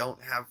saying we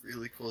don't have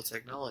really cool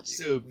technology.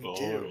 So We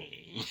boring.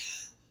 do.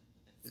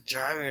 The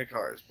driving a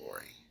car is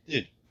boring.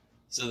 Dude,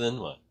 so then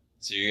what?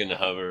 So you're gonna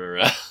hover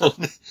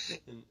around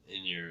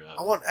in your...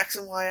 I want X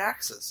and Y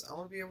axis. I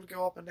want to be able to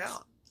go up and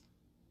down.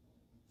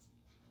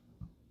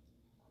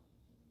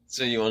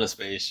 So you want a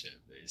spaceship,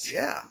 basically.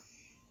 Yeah.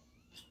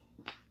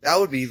 That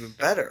would be even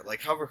better.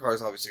 Like, hover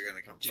cars obviously are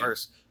going to come Dude.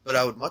 first, but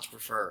I would much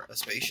prefer a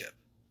spaceship.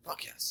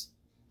 Fuck yes.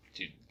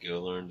 Dude,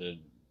 go learn to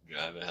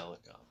drive a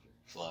helicopter.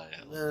 Fly a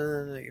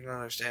helicopter. No, you're not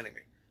understanding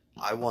me.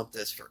 I want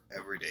this for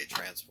everyday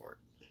transport.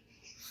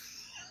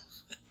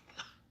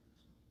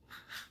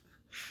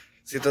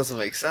 See, it doesn't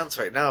make sense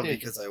right now Dude.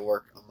 because I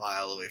work a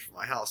mile away from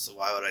my house, so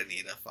why would I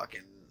need a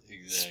fucking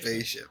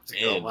spaceship to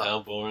Man, go up? how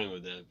boring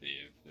would that be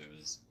if it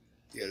was...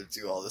 You gotta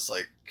do all this,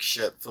 like,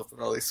 shit, flipping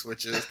all these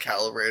switches,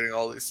 calibrating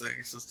all these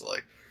things just to,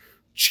 like,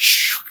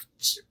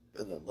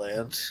 and then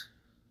land.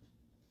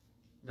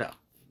 No.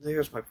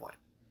 Here's my point.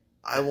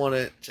 I want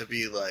it to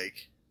be,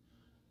 like,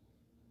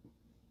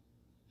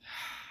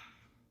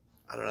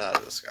 I don't know how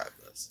to describe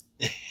this.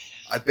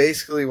 I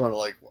basically want to,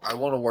 like, I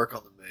want to work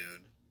on the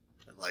moon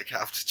and, like,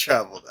 have to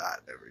travel that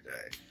every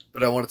day.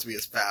 But I want it to be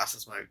as fast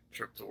as my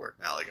trip to work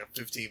now, like a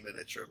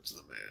 15-minute trip to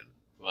the moon.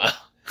 Wow.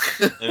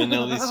 I mean,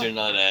 at least you're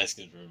not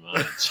asking for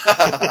much.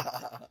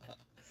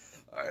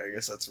 Alright, I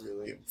guess that's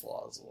really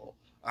implausible.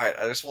 Alright,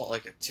 I just want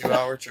like a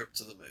 2-hour trip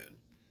to the moon.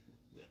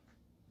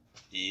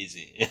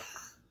 Easy.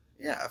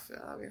 Yeah,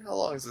 I mean, how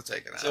long does it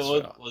take an So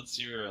astronaut? what's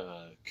your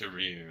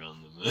career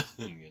on the moon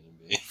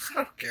gonna be? I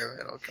don't care,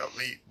 man. I'll come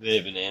meet. They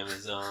have an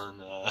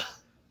Amazon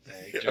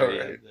factory Alright.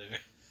 up there.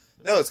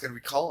 No, it's going to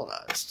be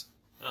colonized.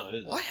 Oh, it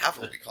is. Why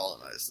haven't we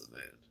colonized the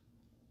moon?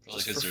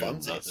 Probably Just because for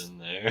there's funsies. nothing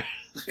there.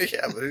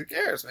 Yeah, but who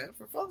cares, man?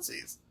 For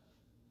funsies.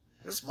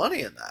 There's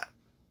money in that.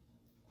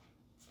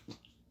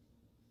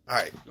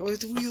 Alright,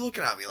 what are you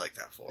looking at me like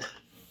that for?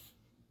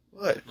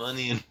 What?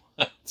 Money and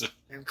what?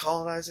 And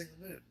colonizing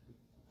the moon.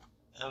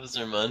 How was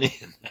there money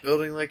in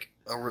Building like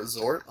a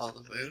resort on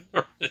the moon?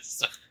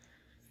 that?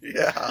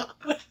 Yeah.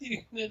 What are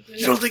you gonna do?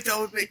 You don't think that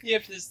would make... You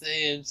have to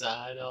stay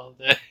inside all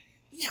day.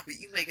 Yeah, but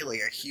you make it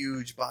like a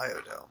huge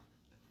biodome.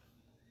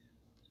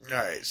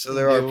 Alright, so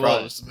there are Do what?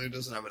 problems. The moon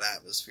doesn't have an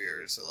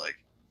atmosphere, so like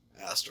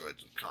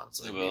asteroids would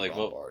constantly Yeah, but, be like,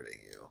 what- bombarding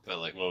you. But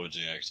like, what would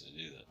you actually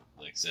do then?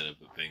 Like, set up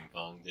a ping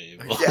pong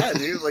table? Yeah,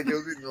 dude, like it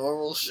would be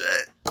normal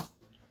shit. But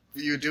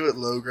you would do it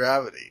low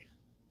gravity.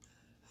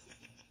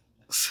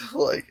 So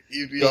like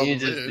you'd be Can on you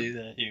the just moon. do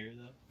that here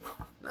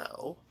though?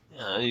 No.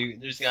 Yeah,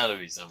 there's got to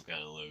be some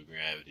kind of low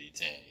gravity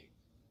tank.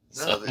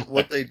 No,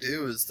 what they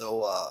do is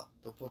they'll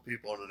put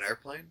people on an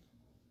airplane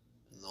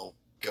and they'll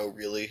go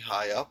really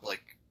high up,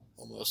 like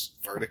almost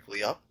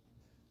vertically up,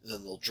 and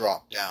then they'll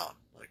drop down,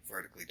 like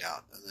vertically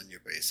down, and then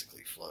you're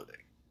basically floating.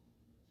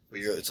 But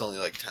it's only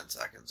like 10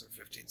 seconds or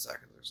 15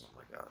 seconds or something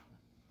like that.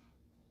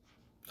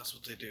 That's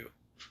what they do.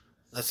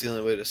 That's the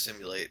only way to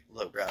simulate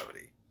low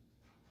gravity.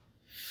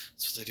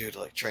 That's what they do to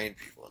like train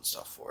people and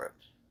stuff for it.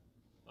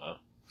 Wow.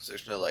 So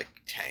there's no like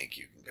tank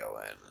you can go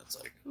in. And it's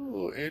like,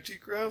 ooh,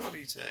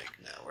 anti-gravity tank.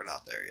 No, we're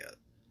not there yet.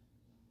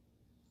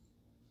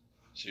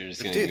 So you're just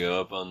But gonna dude- go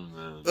up on the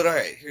moon But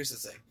alright, here's the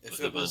thing. with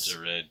a bunch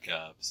of red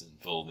cops and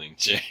folding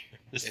chairs.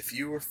 If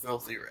you were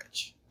filthy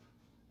rich,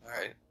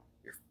 alright,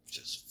 you're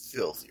just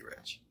filthy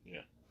rich.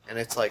 Yeah. And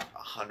it's like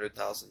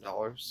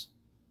 $100,000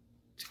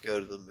 to go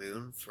to the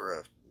moon for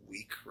a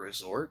week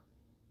resort,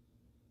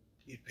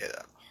 you'd pay that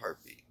in a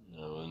heartbeat.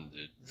 No one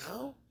did.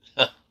 No?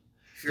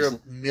 If you're a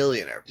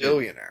millionaire, Dude.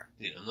 billionaire,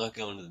 Dude, I'm not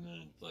going to the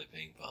moon to play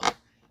ping pong.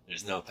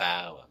 There's no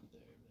power up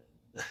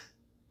there,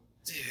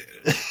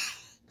 dude.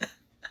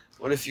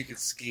 What if you could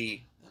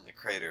ski in the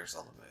craters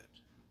on the moon?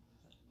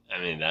 man.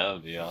 I mean, that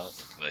would be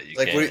awesome, but you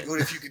Like, can't.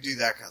 what if you could do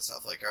that kind of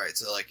stuff? Like, alright,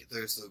 so, like,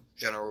 there's the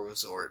general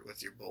resort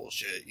with your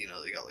bullshit, you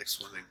know, they got, like,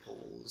 swimming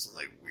pools and,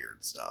 like, weird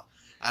stuff.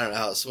 I don't know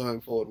how a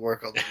swimming pool would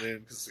work on the moon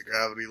because the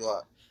gravity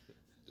lot.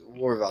 We'll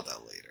worry about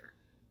that later.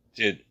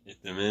 Dude,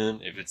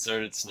 if it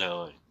started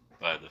snowing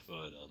by the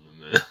foot on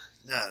the moon,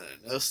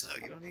 No snow.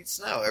 You don't need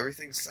snow.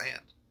 Everything's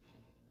sand.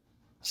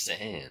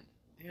 sand,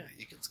 Yeah,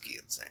 you can ski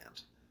in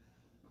sand.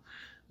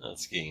 not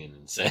skiing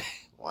in sand.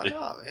 Why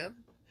not, man?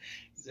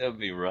 That would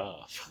be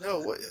rough. No,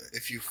 what,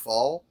 if you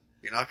fall,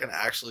 you're not going to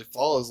actually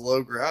fall as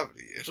low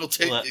gravity. It'll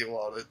take Well, you a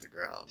while to hit the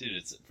ground.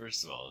 Dude,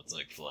 first of all, it's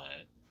like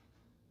flat.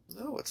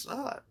 No, it's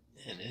not.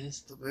 Yeah, it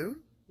is. The moon?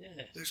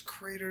 Yeah. There's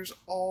craters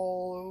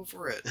all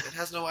over it. It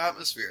has no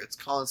atmosphere. It's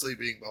constantly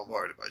being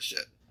bombarded by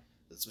shit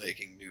that's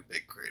making new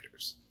big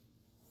craters.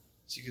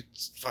 So you could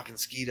fucking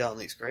ski down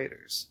these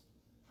craters.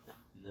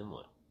 And then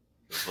what?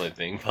 Go play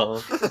ping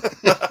pong?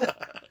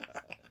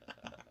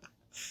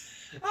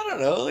 I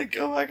don't know. Like,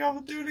 go back up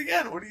and do it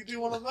again. What do you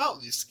do on a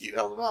mountain? You ski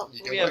down the mountain.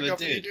 You go Yeah, back but up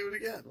and you dude- do it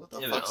again. What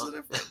the Yeah, fuck's but- the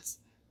difference?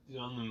 Dude,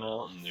 on the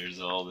mountain,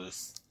 there's all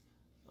this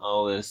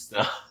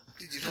stuff.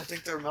 Dude, you don't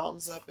think there are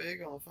mountains that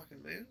big on the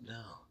fucking moon?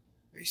 No.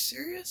 Are you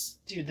serious?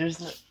 Dude, there's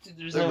no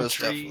There most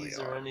definitely trees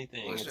or are.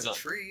 anything. There's It's no all,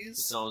 trees.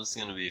 it's all just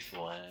gonna be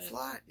flat.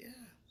 Flat, yeah.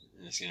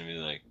 And it's gonna be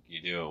like,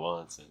 you do it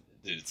once, and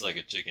dude, it's like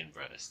a chicken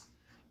breast.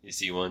 You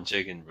see one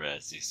chicken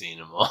breast, you've seen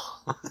them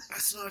all.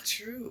 That's not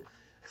true.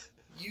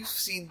 You've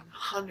seen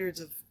hundreds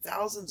of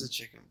thousands of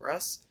chicken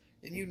breasts,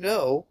 and you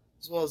know,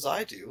 as well as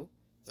I do,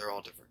 they're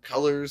all different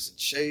colors and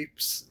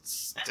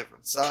shapes, and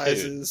different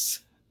sizes.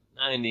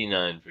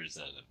 99%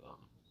 of them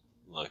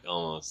look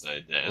almost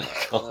Alright,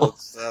 identical.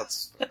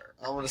 that's fair.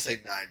 I'm gonna say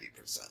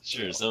 90%.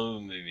 Sure, though. some of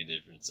them may be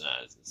different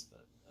sizes,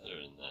 but other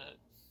than that,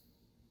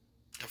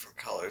 Different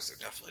colors. They're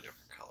definitely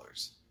different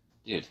colors.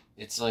 dude,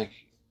 it's like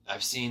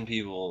I've seen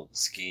people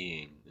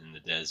skiing in the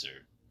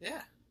desert,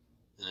 Yeah.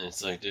 and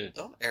it's like, dude,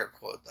 Don't air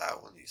quote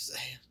that when you say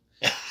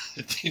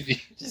it. dude, you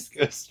just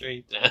go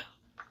straight down,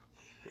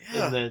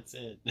 Yeah. and that's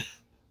it.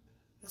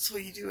 That's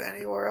what you do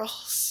anywhere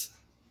else.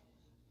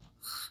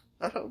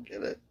 I don't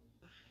get it.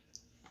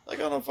 Like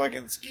on a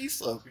fucking ski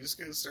slope, you just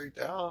go straight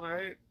down,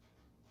 right?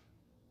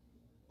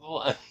 Well,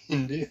 I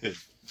mean, dude,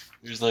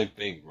 there's like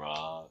big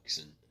rocks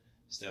and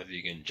stuff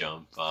you can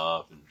jump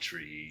off, and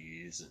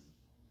trees, and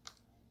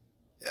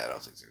Yeah, I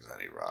don't think there's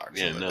any rocks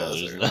yeah, in the no,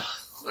 desert. there's not.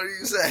 What are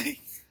you saying?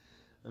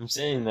 I'm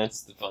saying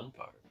that's the fun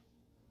part.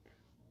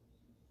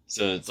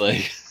 So it's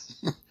like,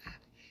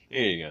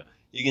 here you go.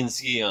 You can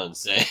ski on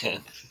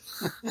sand,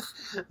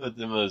 but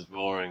the most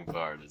boring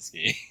part is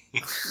skiing.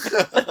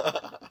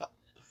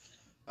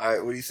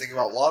 Alright, what do you think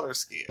about water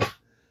skiing?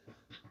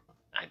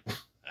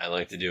 I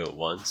like to do it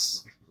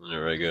once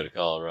whenever I go to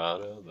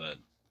Colorado, but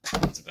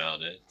that's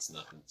about it. It's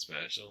nothing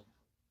special.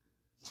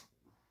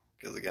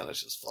 Because again,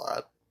 it's just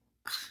flat.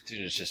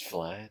 Dude, it's just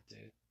flat,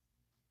 dude.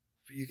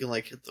 But you can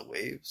like hit the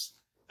waves.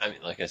 I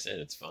mean, like I said,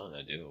 it's fun.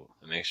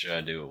 I make sure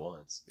I do it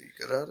once. Are you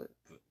good at it?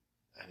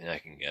 I mean, I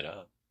can get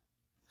up.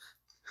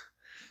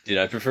 Dude,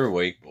 I prefer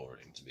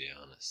wakeboarding, to be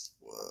honest.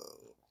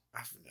 Whoa.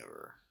 I've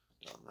never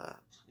done that.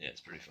 Yeah,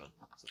 it's pretty fun.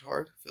 Is it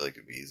hard? I feel like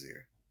it'd be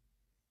easier.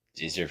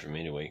 It's easier for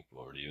me to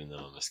wakeboard, even though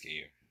I'm a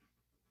skier.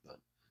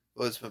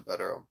 Well, it's been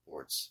better on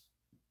boards.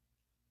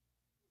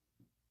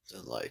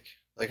 Than like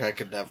I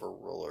could never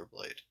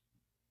rollerblade.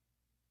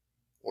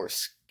 Or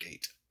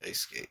skate. I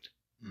skate.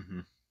 Mm-hmm.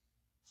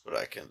 But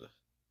I can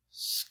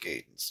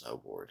skate and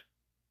snowboard.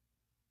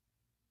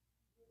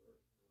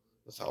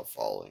 Without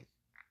falling.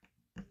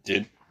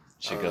 Dude, I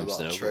should don't know come about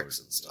snowboard. tricks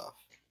and stuff.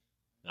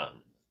 No,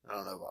 I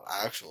don't know about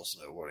actual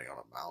snowboarding on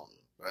a mountain.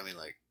 But I mean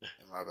like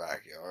in my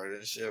backyard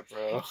and shit,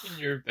 bro. in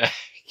your back.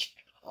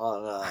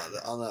 On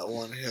that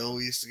one hill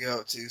we used to go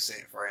up to,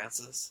 St.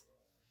 Francis.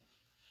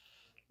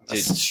 I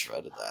Dude.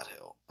 shredded that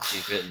hill.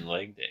 Keep hitting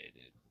leg day,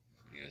 dude.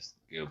 You just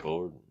go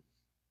boarding.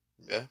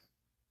 Yeah,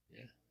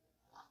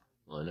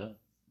 Why not?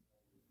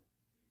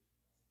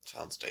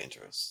 sounds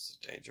dangerous.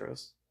 Is it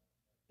dangerous?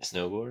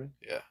 Snowboarding?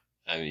 Yeah.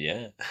 I mean,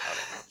 yeah. I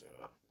don't want to do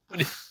it. What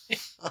do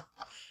you-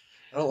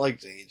 I don't like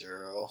danger,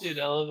 Earl. Dude,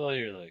 I love how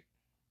you're like,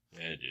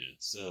 yeah, dude,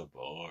 it's so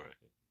boring.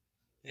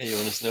 Yeah, you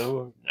want to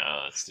snowboard?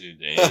 No, it's too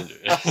dangerous.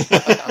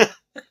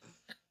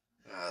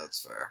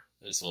 That's fair.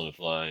 I just want to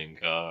fly in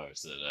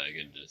cars so that I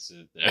can just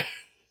sit there,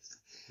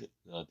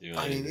 not do anything.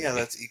 I mean, yeah,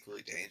 that's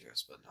equally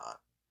dangerous, but not.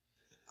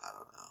 I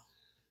don't know.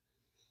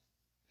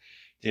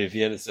 Dude, if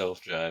you had a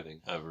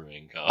self-driving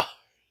hovering car,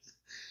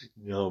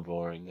 you know how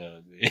boring that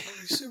would be.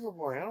 That'd be super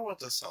boring. I don't want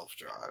the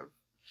self-drive.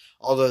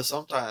 Although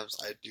sometimes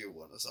I do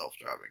want a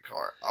self-driving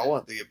car. I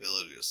want the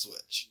ability to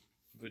switch.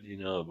 But you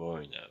know how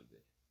boring that would be.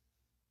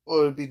 Well,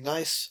 it'd be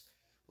nice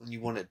when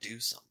you want to do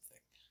something.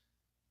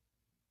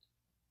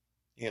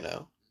 You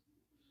know?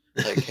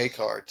 Like, hey,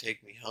 car,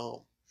 take me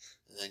home.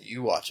 And then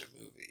you watch a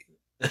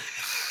movie.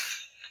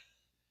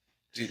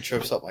 Dude,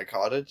 trips up my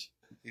cottage.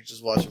 You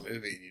just watch a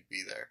movie and you'd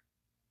be there.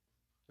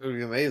 It would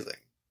be amazing.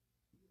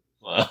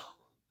 Wow.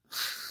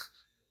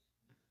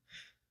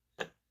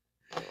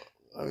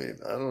 I mean,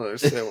 I don't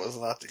understand what's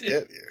not to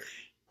get here.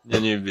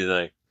 Then you'd be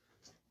like,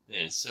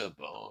 man, it's so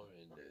boring,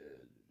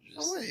 dude.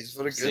 Oh, wait, he's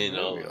put a good seeing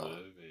all movie the on.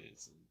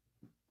 movies.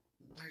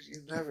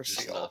 You never Just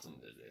see all nothing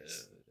the to do.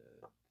 movies.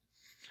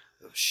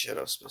 Oh shit,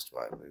 I was supposed to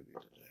buy a movie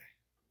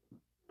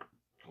today.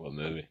 What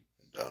movie?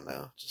 I don't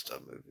know, just a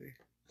movie.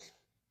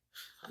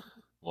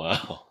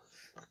 Wow.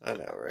 I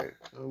know, right?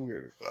 A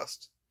weird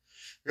request.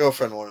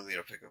 Girlfriend wanted me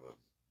to pick up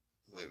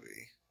a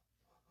movie.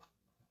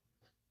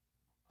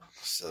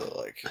 So,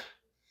 like,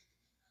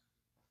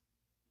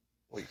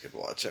 we could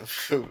watch a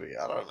movie.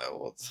 I don't know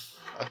what's.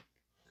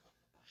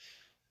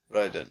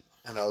 But I didn't.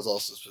 And I was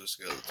also supposed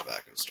to go to the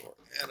tobacco store.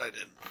 And I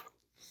didn't.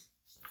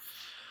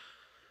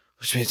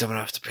 Which means I'm going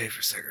to have to pay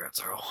for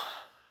cigarettes, Earl.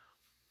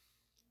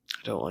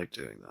 I don't like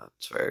doing that.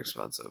 It's very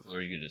expensive.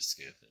 Or you could just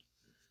skip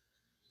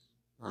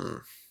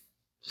it.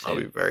 I'll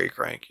be very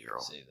cranky,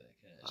 Earl. Save that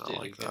cash. I don't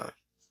like that.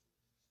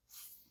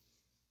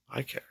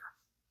 I care.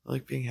 I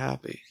like being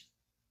happy.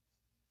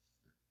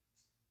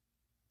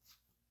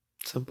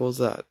 Simple as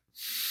that.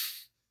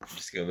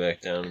 Just go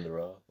back down to the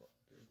raw.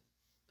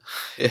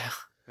 Yeah,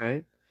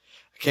 right?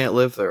 I can't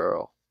live there,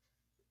 Earl.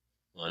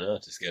 Why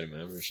not? Just get a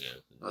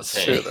membership.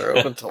 That's true. They're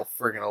open until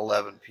friggin'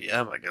 11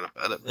 p.m. I go to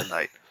bed at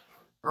midnight.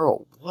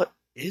 Earl, what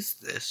is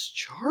this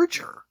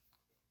charger?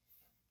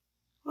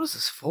 What is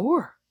this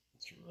for?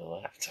 It's from my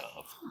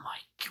laptop. Oh my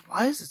god,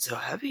 why is it so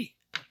heavy?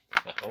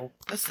 I hope.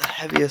 That's the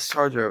heaviest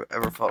charger I've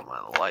ever felt in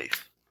my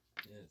life.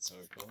 Yeah, it's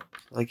hardcore.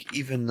 Like,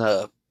 even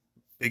the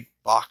big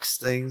box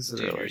things. That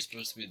Dude, are you're like,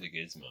 supposed to be the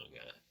gizmo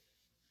guy.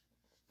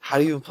 how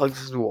do you even plug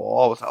this into a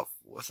wall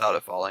without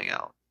it falling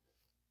out?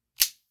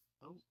 Just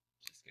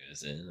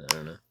goes in. I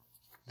don't know.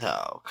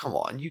 No, come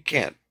on. You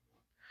can't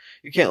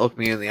look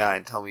me in the eye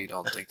and tell me you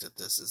don't think that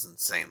this is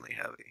insanely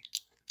heavy.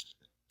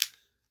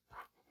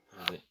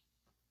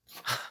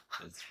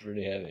 It's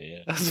pretty heavy,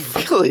 yeah.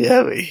 That's really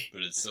heavy.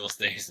 But it still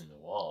stays in the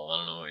wall. I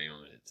don't know what you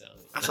want me to tell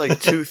you. That's like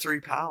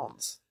 2-3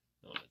 pounds.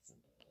 No, it's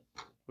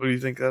not. What do you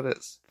think that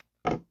is?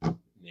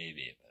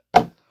 Maybe.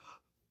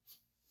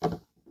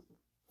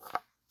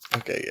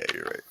 Okay, yeah,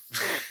 you're right.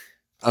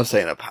 I'm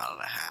saying 1.5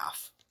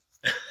 pounds.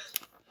 I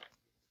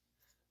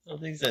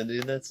don't think so,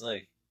 dude. That's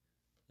like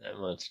that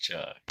much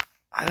chalk.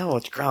 I know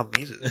what ground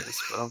meat it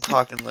is, but I'm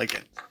talking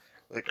like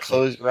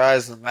close your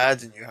eyes and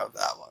imagine you have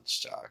that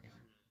much chalk.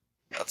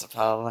 That's 1.5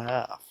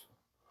 pounds.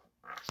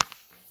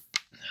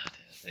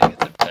 I think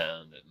it's 1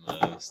 pound at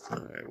most.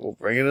 Alright, we'll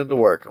bring it into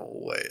work and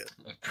we'll weigh it.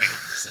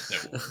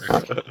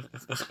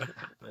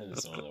 That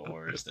is one of the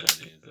worst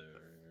ideas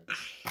ever.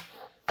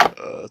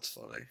 That's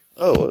funny.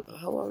 Oh,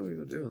 how long have we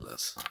been doing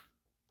this?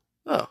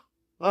 Oh,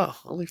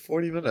 only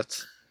 40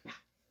 minutes.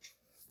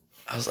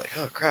 I was like,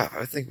 oh crap,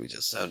 I think we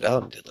just zoned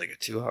out and did like a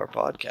 2-hour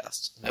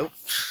podcast. Nope,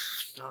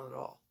 not at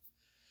all.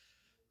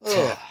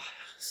 Oh,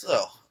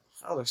 so,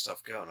 other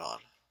stuff going on.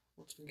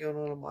 What's been going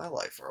on in my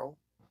life, Earl?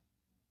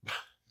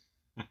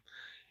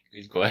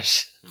 Good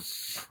question.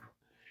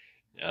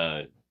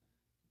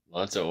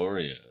 Lots of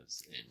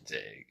Oreos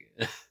intake.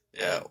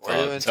 Yeah, Pop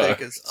Oreo intake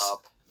Tarts. is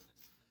up.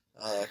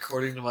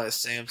 According to my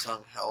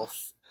Samsung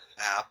Health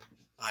app,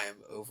 I am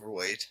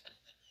overweight.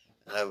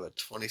 And I have a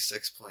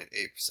 26.8%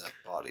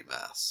 body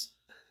mass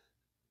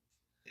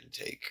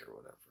intake or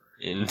whatever.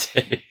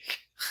 Intake.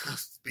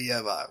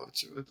 BMI, what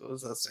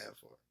does that stand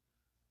for?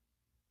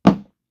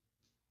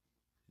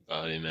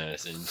 Body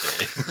mass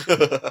intake.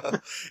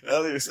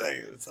 Now that you're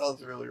saying it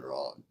sounds really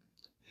wrong.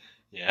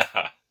 Yeah.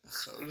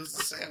 What does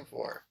it stand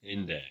for?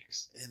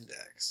 Index.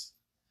 Index.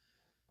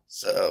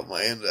 So,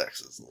 my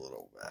index is a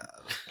little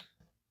bad.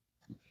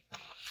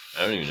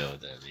 I don't even know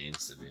what that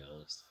means, to be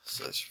honest.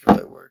 So I should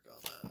probably work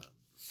on that.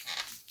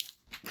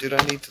 Dude,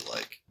 I need to,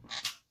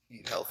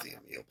 eat healthy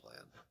and meal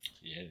plan.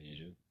 Yeah, you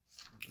do.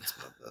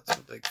 That's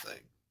my big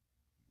thing.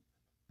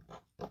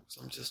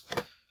 So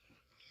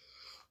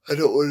I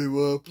don't really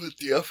want to put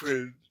the effort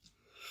in.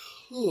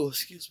 Oh,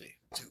 excuse me.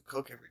 To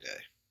cook every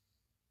day.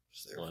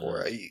 So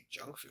therefore, I eat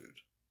junk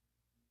food.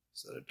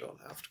 So that I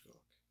don't have to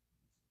cook.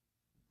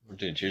 Well,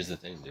 dude, here's the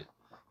thing, dude.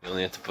 You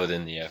only have to put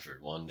in the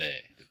effort one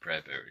day to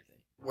prep everything.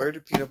 Where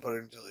do peanut butter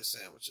and jelly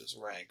sandwiches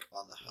rank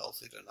on the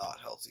healthy to not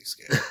healthy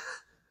scale?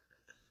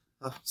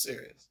 I'm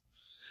serious.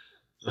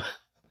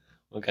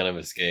 What kind of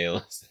a scale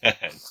is that?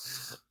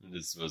 I'm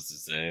just supposed to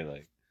say,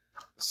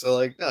 So,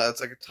 no,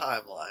 it's like a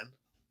timeline.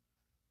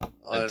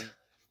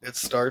 It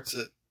starts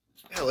at,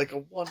 like a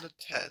 1 to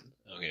 10.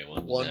 Okay,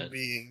 1 to 1 10.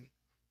 being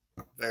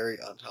very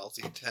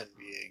unhealthy, 10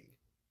 being,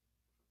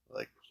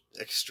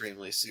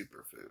 extremely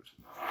superfood.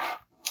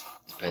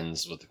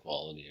 Depends what the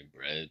quality of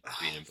bread,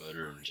 peanut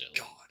butter, and jelly.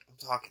 God, I'm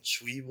talking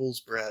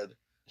Schweebel's bread,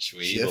 Jif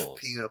Schweebels.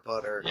 peanut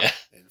butter, Yeah.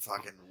 and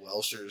fucking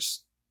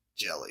Welch's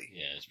jelly.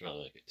 Yeah, it's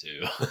probably like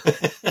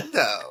a 2.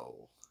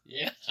 No.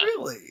 Yeah.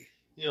 Really?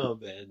 You know how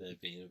bad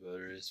that peanut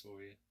butter is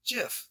for you?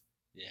 Jif,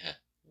 Yeah.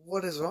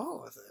 what is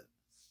wrong with it?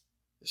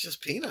 It's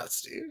just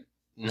peanuts, dude.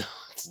 No,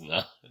 it's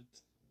not.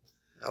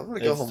 I'm gonna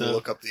go home and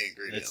look up the That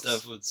ingredients.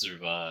 stuff would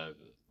survive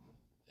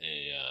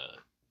a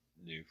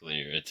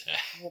nuclear attack.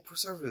 Well,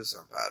 preservatives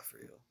aren't bad for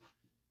you.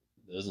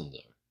 Dozens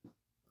are.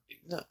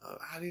 No,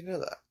 how do you know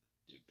that?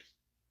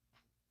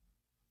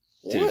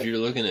 Dude, if you're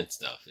looking at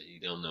stuff that you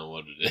don't know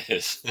what it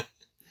is.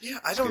 Yeah,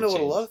 I It's don't good know what a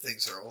change. lot of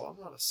things are. Well,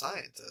 I'm not a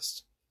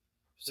scientist.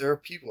 There are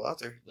people out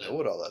there who know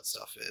what all that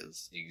stuff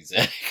is.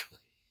 Exactly.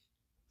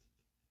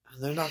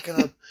 And they're not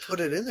going to put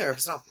it in there if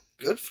it's not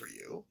good for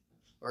you.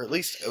 Or at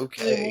least Then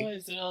okay. why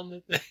is it on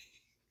the thing?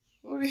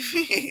 What do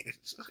you mean?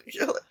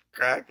 You're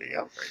cracking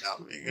up right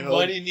now. Being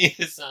Why do you need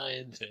a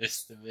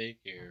scientist to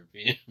make your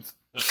peanut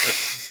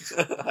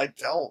butter? I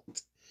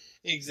don't.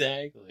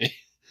 Exactly.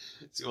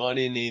 So why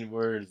do you need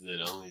words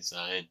that only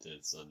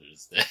scientists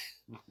understand?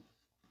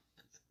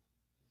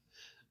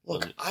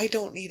 Look, I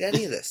don't need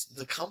any of this.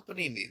 The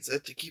company needs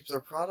it to keep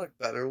their product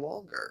better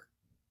longer.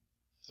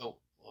 So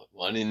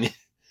why do you need?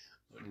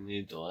 What do you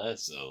need to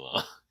last so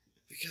long?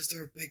 Because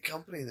they're a big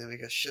company and they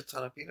make a shit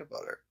ton of peanut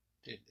butter.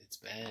 Dude, it's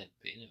bad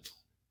peanut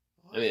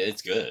butter. I mean,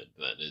 it's good,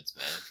 but it's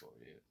bad for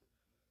you.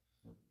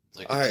 It's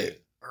like Alright,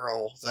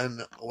 Earl,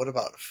 then what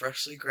about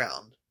freshly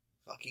ground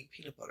fucking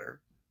peanut butter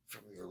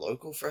from your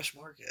local fresh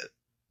market?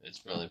 It's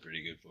probably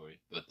pretty good for you.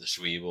 But the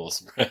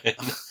Schweebels bread.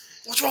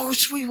 What's wrong with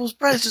Schweebel's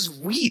bread? It's just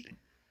wheat.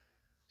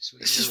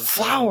 It's just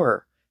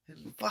flour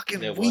and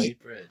fucking that wheat.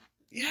 white bread.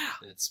 Yeah.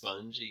 It's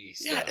spongy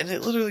stuff. Yeah, and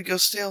it literally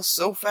goes stale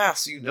so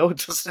fast, so you know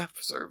it doesn't have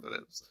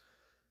preservatives.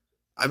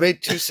 I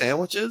made 2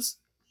 sandwiches.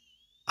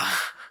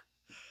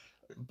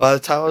 By the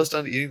time I was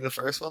done eating the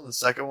first one, the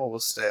second one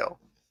was stale.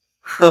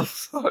 I'm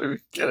not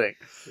even kidding.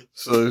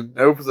 So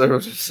no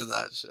preservatives in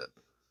that shit.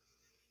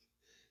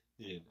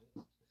 Dude,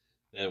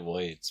 that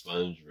white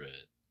sponge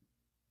bread.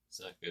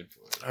 It's not good for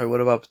you. Alright,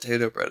 what about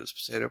potato bread? Is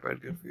potato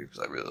bread good for you? Because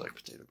I really like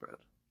potato bread.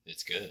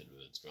 It's good,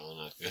 but it's probably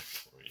not good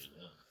for you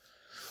now.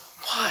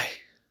 Why?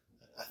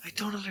 I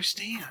don't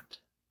understand.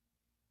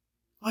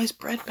 Why is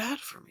bread bad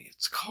for me?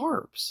 It's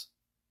carbs.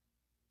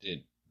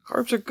 Dude.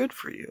 Carbs are good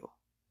for you.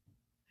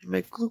 They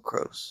make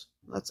glucose.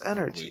 That's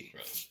energy.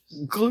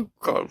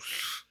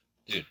 Glucose.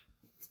 Dude,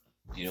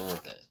 you don't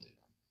want that, dude.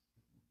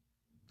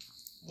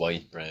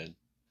 White bread.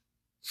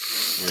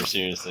 You're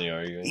seriously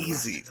arguing?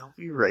 Easy. Don't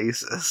be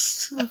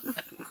racist.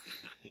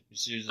 You're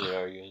seriously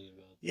arguing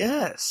about that?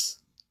 Yes.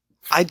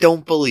 I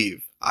don't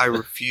believe. I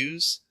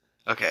refuse.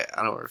 Okay,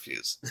 I don't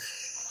refuse.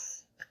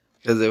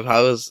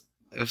 Because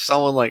if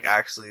someone like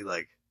actually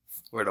like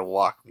were to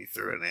walk me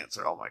through and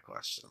answer all my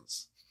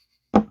questions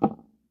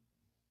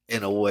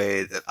in a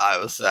way that I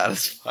was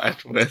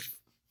satisfied with,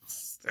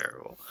 it's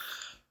terrible.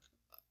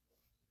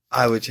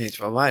 I would change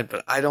my mind,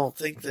 but I don't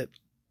think that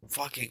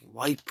fucking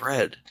white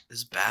bread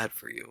is bad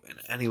for you in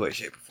any way,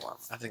 shape, or form.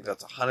 I think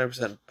that's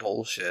 100%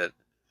 bullshit.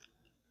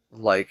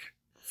 Like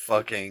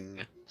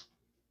fucking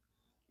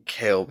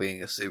kale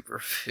being a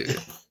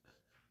superfood.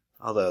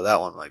 Although that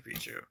one might be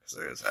true, because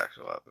there is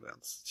actual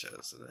evidence that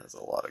shows that it has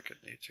a lot of good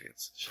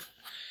nutrients and shit.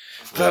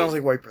 But I don't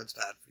think white bread's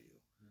bad for you.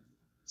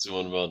 So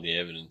what about the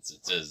evidence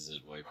that says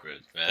that white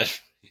bread's bad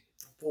for you?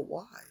 Well,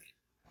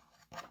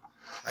 why?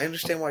 I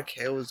understand why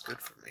kale is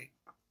good for me.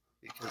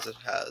 Because it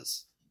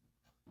has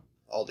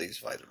all these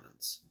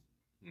vitamins.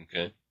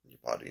 Okay. Your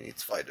body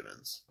needs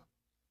vitamins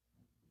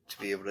to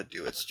be able to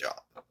do its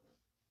job.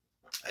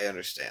 I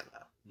understand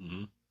that.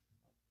 Mm-hmm.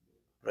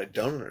 What I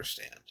don't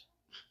understand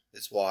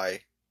is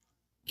why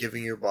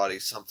giving your body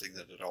something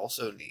that it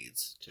also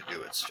needs to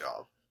do its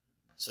job,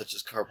 such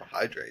as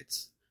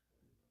carbohydrates,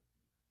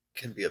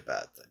 can be a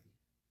bad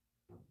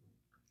thing.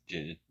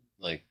 Dude,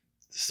 like,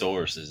 the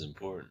source is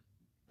important.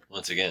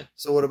 Once again.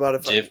 So what about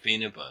if Jif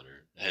peanut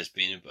butter has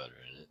peanut butter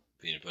in it.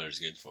 Peanut butter's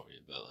good for you,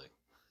 but like...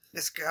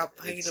 It's got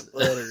peanut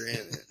butter in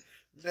it.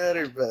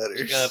 Nutter butter.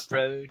 It's got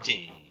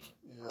protein.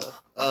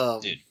 Yeah.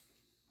 Dude,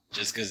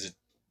 just because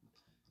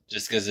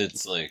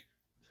it's like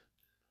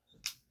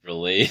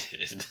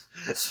related.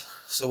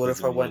 So what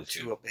if I went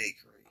to a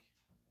bakery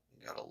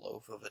and got a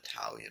loaf of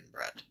Italian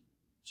bread?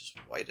 Just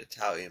white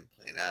Italian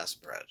plain ass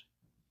bread.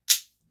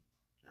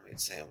 I made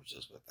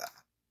sandwiches with that.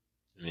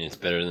 I mean, it's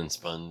better than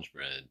sponge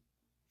bread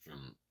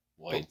from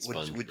white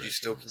sponge bread. Would you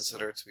still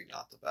consider it to be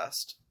not the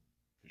best?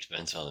 It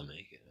depends how they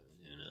make it.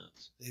 I mean, who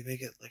knows? They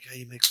make it like how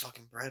you make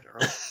fucking bread,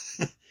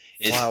 Earl.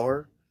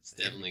 Flour, it's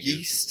definitely and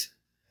yeast,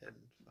 and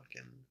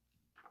fucking...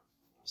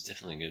 It's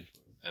definitely good for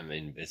you. I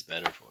mean, it's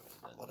better for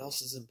you. What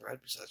else is in bread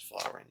besides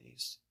flour and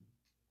yeast?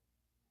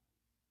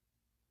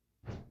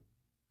 I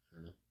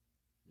don't know.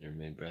 Never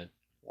made bread?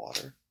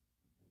 Water.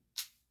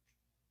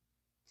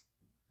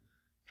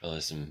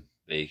 Probably some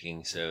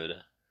baking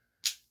soda.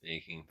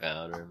 Baking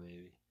powder,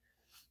 maybe.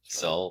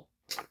 Salt.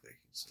 Baking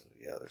soda.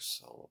 Yeah, there's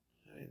salt.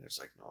 I mean, there's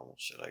like normal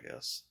shit, I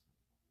guess.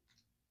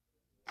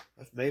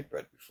 I've made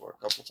bread before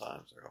a couple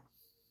times, Earl.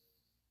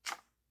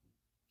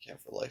 Can't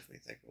for life me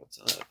think of what's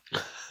in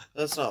it.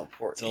 That's not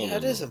important. Yeah,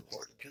 it is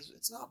important because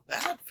it's not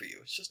bad for you.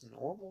 It's just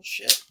normal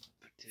shit.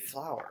 Dude.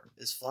 Flour.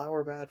 Is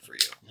flour bad for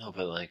you? No,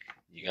 but like,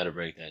 you gotta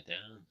break that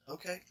down.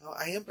 Okay. No,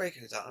 I am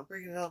breaking it down. I'm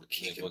breaking it down to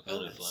cake and what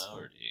kind of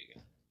flour do you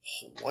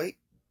get? White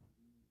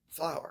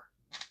flour.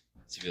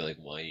 So you feel like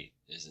white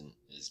isn't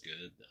as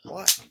good though.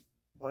 Why?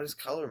 Why does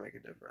color make a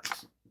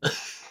difference?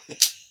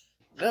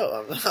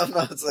 No, I'm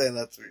not saying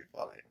that to be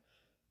funny.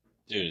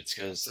 Dude, it's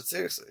because... But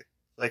seriously.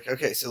 Like,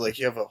 okay, so like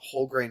you have a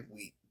whole grain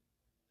wheat,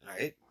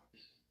 right?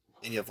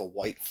 And you have a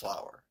white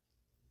flour.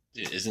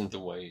 Dude, isn't the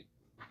white...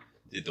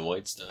 Dude, the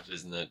white stuff,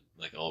 isn't that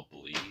like all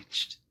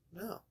bleached?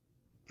 No.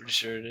 Pretty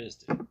sure it is,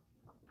 dude.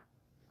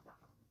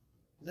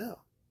 No.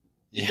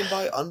 You can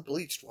buy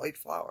unbleached white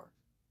flour.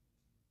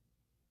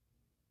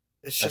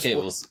 It's just okay,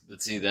 well,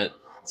 but see that...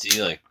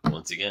 See, like,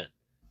 once again,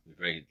 we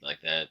break it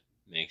like that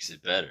makes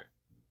it better.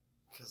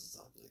 Because it's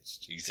not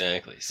bleached.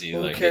 Exactly. See,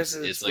 well, like, who cares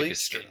it's if like a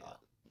scale.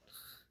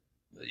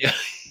 Yeah.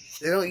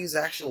 They don't use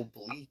actual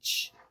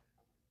bleach.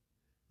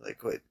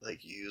 Like what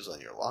like you use on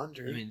your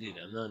laundry. I mean, dude,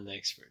 I'm not an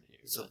expert here.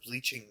 It's a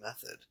bleaching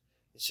method.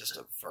 It's just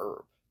a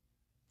verb.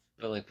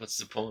 But, like, what's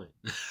the point?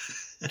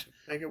 To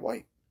make it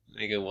white.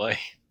 Make it white.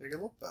 Make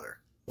it look better.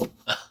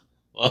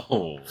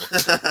 Whoa.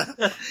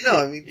 No,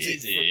 I mean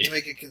Easy. to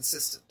make it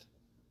consistent.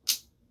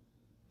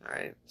 All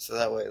right, so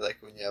that way, like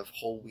when you have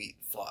whole wheat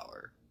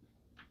flour,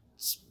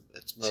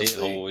 it's mostly See,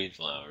 whole wheat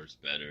flour is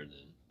better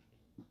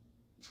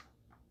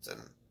than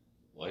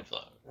white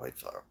flour. white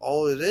flour.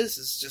 All it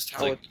is just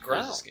how Like, it's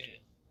ground. where's the scale?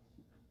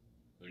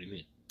 What do you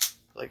mean?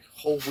 Like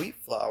whole wheat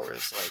flour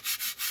is like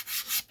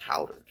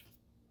powdered,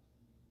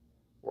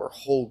 or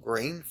whole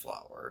grain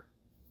flour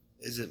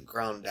isn't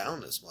ground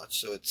down as much,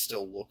 so it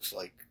still looks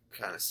like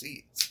kind of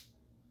seeds.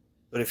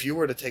 But if you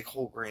were to take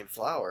whole grain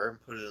flour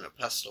and put it in a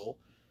pestle,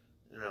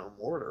 a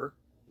mortar,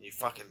 and you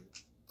fucking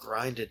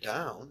grind it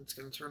down, it's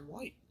gonna turn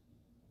white.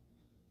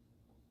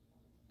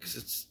 Because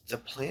it's the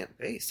plant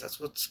base. That's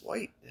what's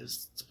white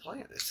is. It's a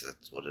plant. That's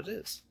what it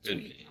is. It's Could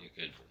wheat. be. It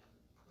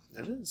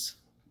could be. It is.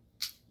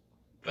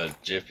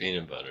 But Jif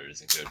peanut butter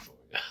isn't good for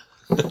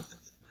you.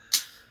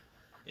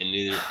 And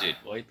neither, dude,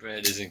 white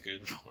bread isn't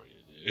good for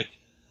you, dude.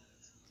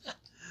 I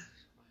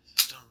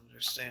just don't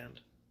understand.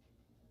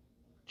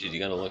 Dude, you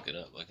gotta look it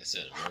up. Like I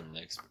said, I'm not an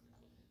expert.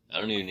 I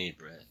don't even eat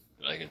bread,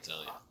 but I can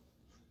tell you.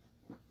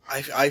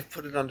 I've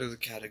put it under the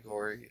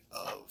category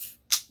of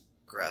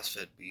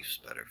grass-fed beef's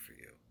better for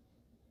you.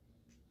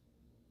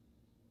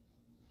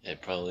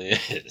 It probably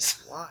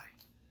is. Why?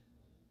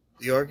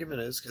 The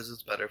argument is because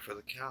it's better for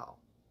the cow,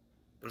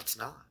 but it's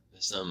not.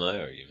 That's not my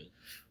argument.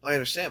 I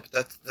understand,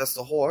 but that's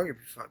the whole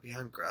argument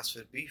behind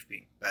grass-fed beef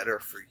being better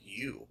for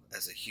you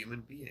as a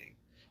human being,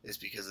 is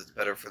because it's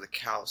better for the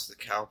cow, so the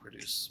cow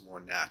produces more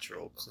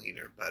natural,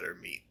 cleaner, better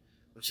meat,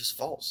 which is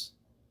false.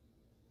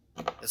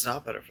 It's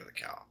not better for the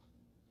cow.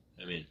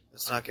 I mean,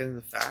 It's not getting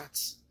the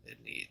fats it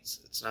needs.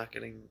 It's not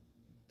getting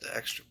the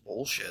extra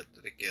bullshit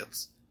that it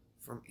gets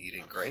from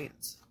eating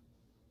grains.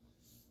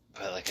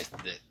 but like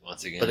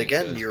once again. But it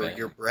again, goes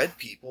your back. bread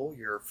people,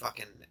 your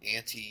fucking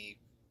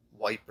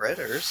anti-white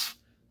breaders,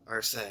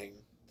 are saying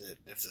that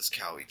if this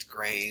cow eats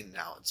grain,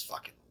 now it's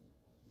fucking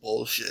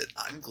bullshit.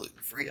 I'm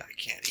gluten-free. I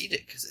can't eat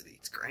it because it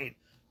eats grain.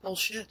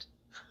 Bullshit.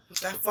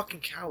 What that fucking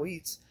cow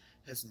eats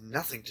has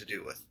nothing to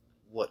do with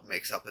what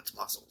makes up its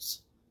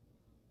muscles.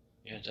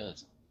 Yeah, it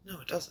does. No,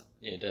 it doesn't.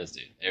 Yeah, it does,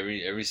 dude.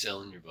 Every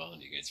cell in your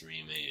body gets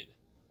remade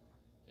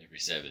every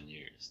 7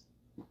 years.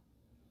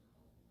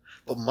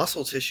 But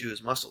muscle tissue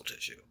is muscle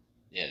tissue.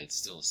 Yeah, it's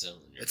still a cell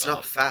in your It's body.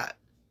 not fat.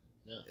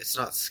 No. It's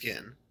not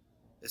skin.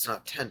 It's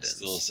not tendons. It's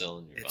still a cell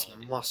in your It's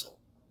body. muscle.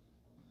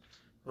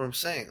 What I'm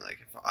saying, like,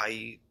 if I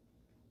eat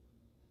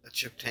a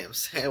chipped ham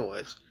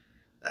sandwich,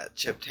 that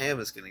chipped ham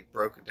is getting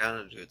broken down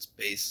into its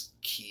base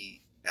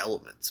key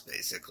elements,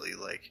 basically,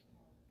 like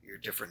your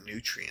different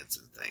nutrients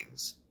and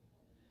things.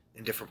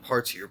 And different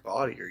parts of your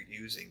body are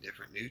using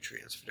different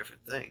nutrients for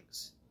different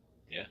things.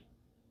 Yeah.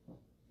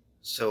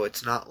 So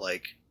it's not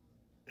like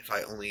if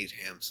I only eat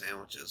ham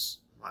sandwiches,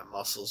 my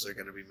muscles are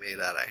going to be made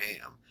out of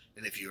ham.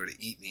 And if you were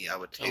to eat me, I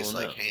would taste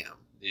no. like ham.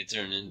 They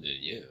turn into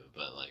you,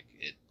 but like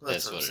Well,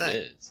 that's that's what what I'm it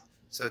saying. is.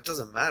 So it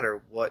doesn't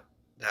matter what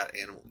that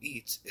animal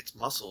eats. Its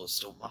muscle is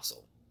still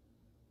muscle.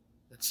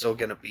 It's still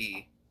going to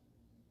be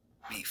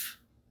beef.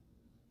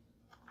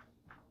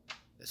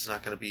 It's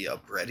not going to be a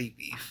bready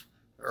beef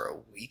or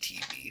a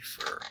wheaty beef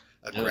or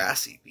a No,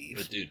 grassy beef.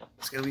 But dude,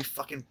 It's going to be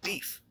fucking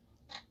beef.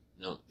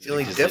 no. The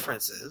only because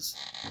difference is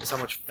how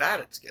much fat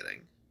it's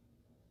getting.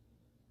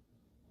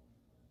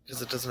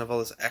 Because it doesn't have all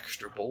this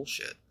extra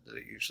bullshit that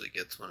it usually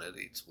gets when it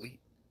eats wheat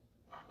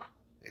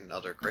and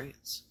other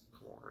grains,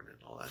 corn and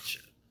all that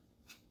shit.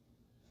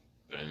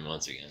 But I mean,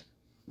 once again,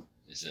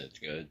 is it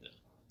good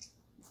though?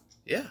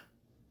 Yeah.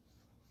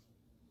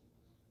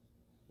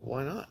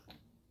 Why not?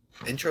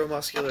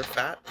 Intramuscular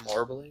fat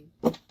marbling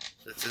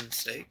that's in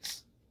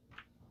steaks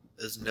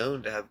is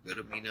known to have good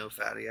amino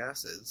fatty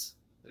acids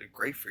that are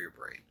great for your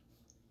brain.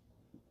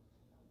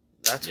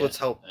 That's Yeah, what's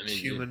helped I mean,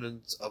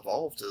 humans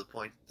evolve to the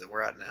point that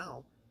we're at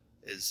now,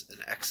 is an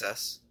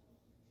excess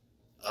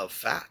of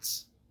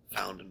fats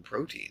found in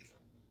protein.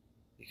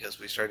 Because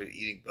we started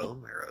eating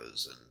bone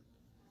marrows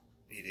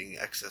and eating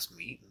excess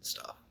meat and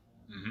stuff.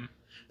 Mm-hmm.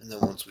 And then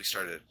once we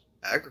started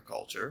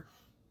agriculture,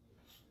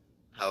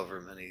 however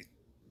many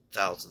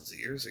thousands of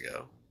years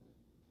ago,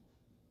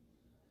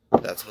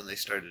 that's when they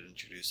started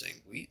introducing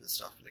wheat and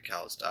stuff into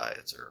cows'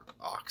 diets, or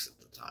ox at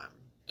the time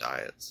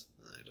diets,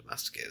 and they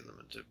domesticated them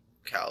into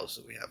cows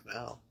that we have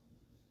now.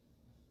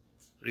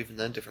 But even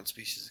then, different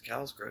species of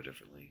cows grow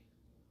differently.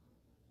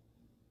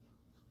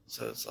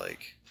 So it's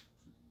like,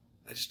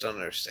 I just don't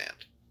understand.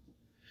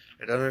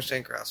 I don't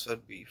understand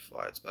grass-fed beef,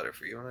 why it's better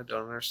for you, and I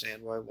don't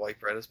understand why white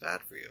bread is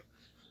bad for you.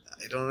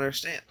 I don't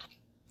understand.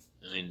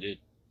 I mean, dude,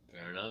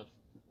 fair enough.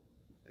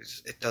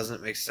 It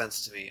doesn't make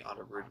sense to me on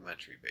a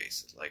rudimentary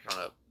basis. Like, on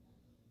a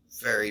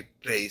very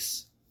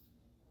base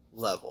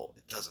level,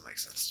 it doesn't make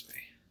sense to me.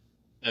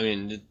 I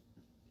mean,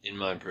 in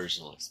my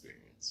personal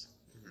experience,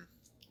 Mhm.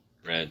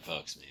 bread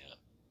fucks me up,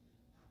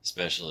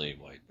 especially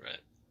white bread.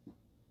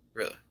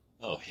 Really?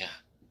 Oh yeah.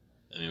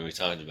 I mean, we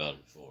talked about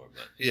it before,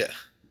 but Yeah. it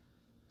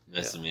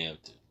messes me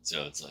up too.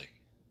 So it's like,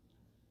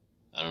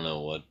 I don't know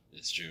what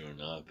is true or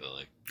not, but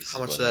like, this How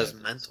is much what of that is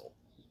happens. mental?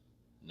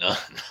 No,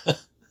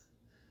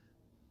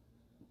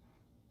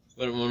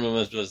 What am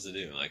I supposed to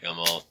do? Like, I'm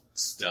all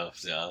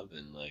stuffed up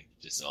and, like,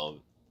 just all...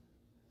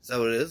 Is that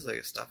what it is? Like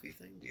a stuffy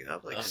thing? Do you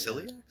have like Oh,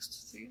 celiac yeah.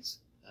 disease?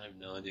 I have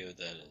no idea what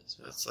that is.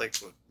 But That's like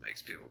what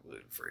makes people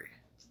gluten free.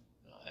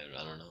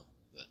 I don't know.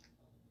 But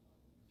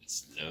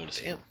it's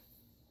noticeable. Damn.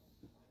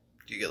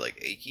 Do you get like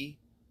achy?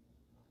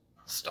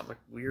 Stomach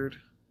weird?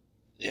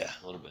 Yeah,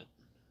 a little bit.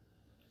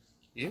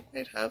 You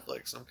might have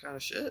like some kind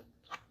of shit.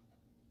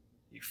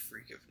 You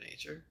freak of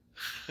nature.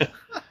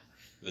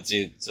 But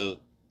see, so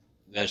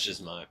that's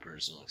just my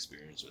personal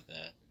experience with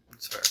that.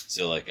 That's fair.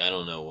 So, like, I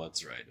don't know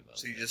what's right about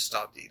So you it. just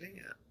stopped eating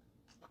it?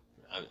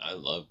 I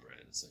love bread.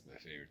 It's like my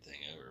favorite thing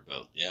ever.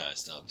 But yeah, I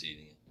stopped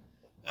eating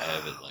it. I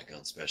have it like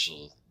on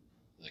special,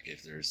 like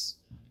if there's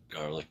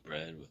garlic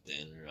bread with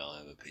dinner, I'll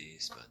have a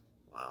piece. But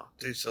Wow.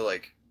 Dude, so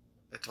like,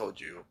 I told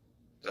you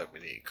that I've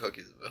been eating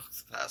cookies and milk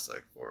the past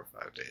like 4 or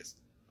 5 days.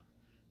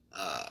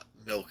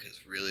 Milk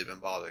has really been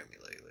bothering me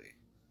lately.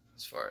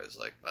 As far as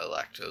like my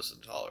lactose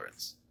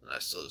intolerance. And I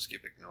still just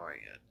keep ignoring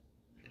it.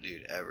 And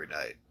dude, every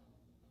night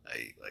I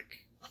eat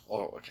like,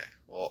 oh, okay.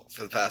 Well,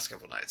 for the past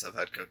couple nights I've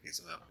had cookies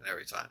and milk, and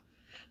every time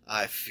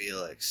I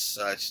feel like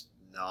such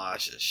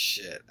nauseous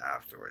shit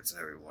afterwards.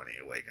 And every morning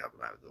I wake up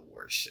and I have the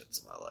worst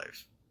shits in my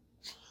life.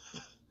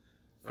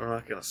 I'm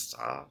not gonna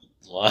stop.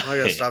 why? I'm not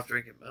gonna stop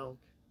drinking milk.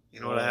 You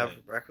know what I have Why?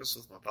 for breakfast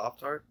with my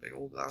Pop-Tart? Big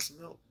old glass of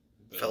milk.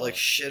 But Felt like why?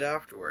 shit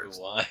afterwards.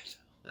 Why?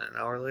 And an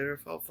hour later, it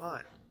felt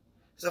fine.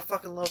 Because I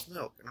fucking love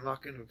milk, and I'm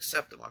not going to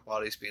accept that my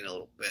body's being a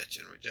little bitch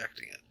and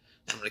rejecting it.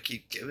 So I'm going to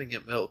keep giving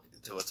it milk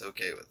until it's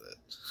okay with it.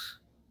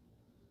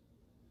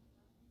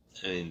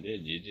 I mean,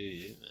 dude, you do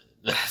you, man.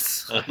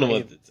 That's, I don't know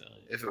what to tell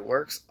you. If it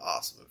works,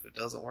 awesome. If it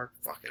doesn't work,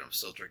 fuck it. I'm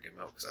still drinking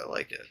milk because I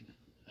like it.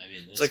 I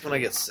mean, It's like when I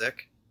get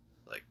sick,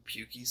 like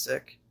pukey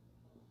sick,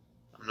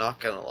 I'm not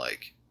going to,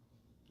 like,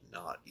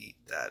 not eat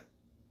that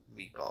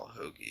meatball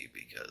hoagie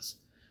because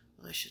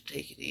I should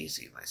take it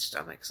easy. My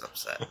stomach's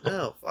upset.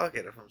 No, fuck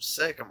it. If I'm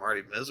sick, I'm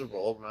already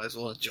miserable. Might as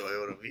well enjoy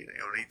what I'm eating.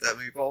 I'm gonna eat that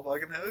meatball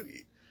fucking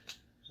hoagie.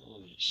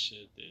 Holy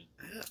shit, dude.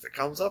 Yeah, if it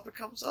comes up, it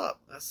comes up.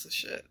 That's the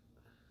shit.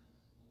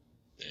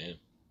 Damn.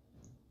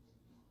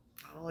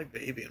 I don't like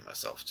babying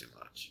myself too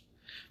much,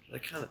 but I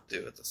kind of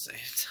do at the same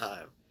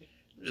time.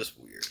 I'm just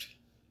weird.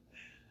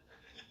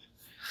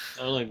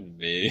 I don't like the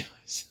baby.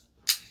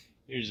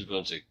 Here's a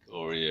bunch of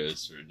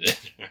Oreos for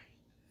dinner.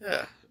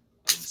 Yeah,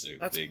 It's a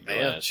That's big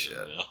man glass shit.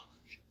 of milk.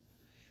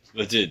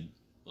 But dude,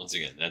 once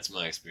again, that's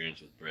my experience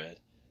with bread.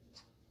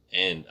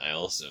 And I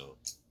also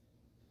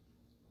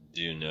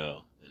do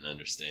know and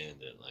understand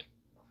that, like,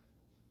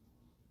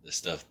 the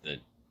stuff that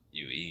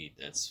you eat,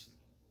 that's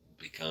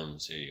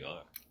becomes who you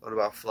are. What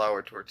about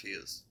flour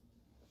tortillas?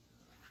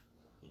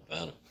 What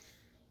about it?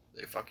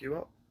 They fuck you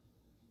up.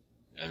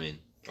 I mean,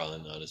 probably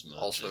not as much.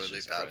 Also, as are they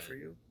just bad bread. for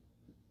you?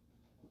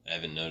 I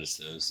haven't noticed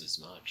those as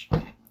much.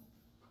 I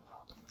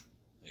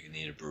can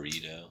eat a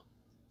burrito.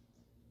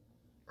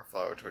 Or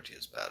flour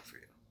tortillas bad for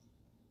you?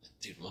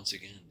 Dude, once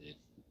again, dude,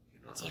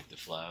 You know, it's like the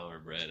flour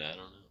bread, I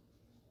don't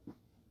know.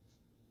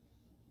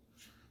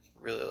 I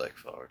really like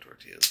flour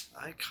tortillas.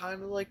 I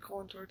kind of like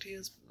corn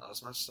tortillas, but not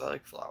as much as I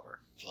like flour.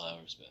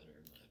 Flour's better,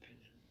 in my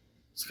opinion.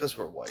 It's because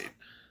we're white.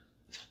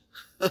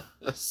 Dude,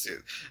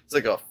 it's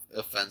like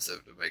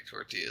offensive to make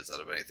tortillas out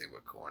of anything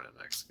but corn in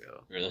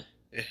Mexico. Really?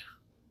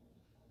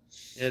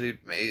 Yeah, dude,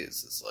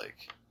 maize is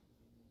like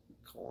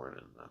corn,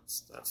 and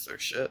that's their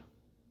shit.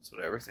 That's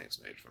what everything's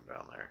made from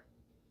down there.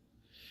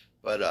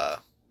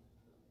 But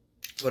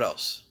what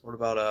else? What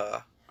about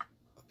a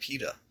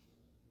pita?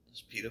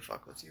 Does pita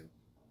fuck with you?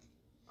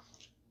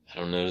 I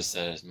don't notice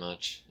that as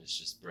much. It's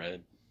just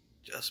bread.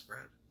 Just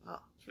bread. Oh,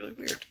 it's really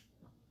weird.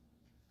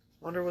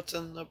 Wonder what's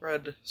in the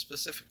bread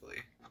specifically.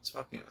 It's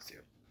fucking with you.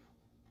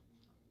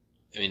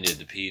 I mean, dude,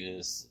 the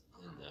pitas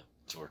and the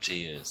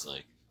tortillas,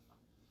 like,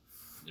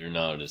 they're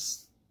not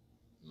as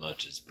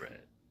much as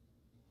bread.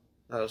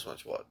 Not as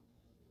much what?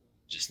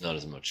 Just not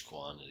as much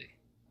quantity.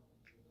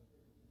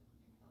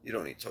 You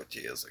don't eat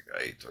tortillas like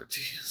I eat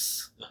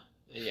tortillas.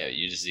 Yeah,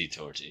 you just eat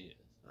tortillas.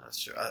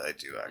 That's true. I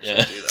do actually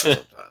Yeah. do that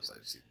sometimes. I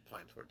just eat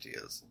plain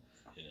tortillas.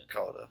 Yeah.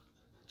 Call it a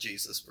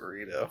Jesus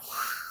burrito.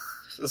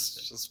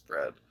 It's just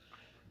bread.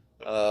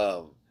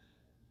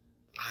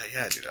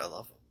 Yeah, dude, I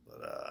love them.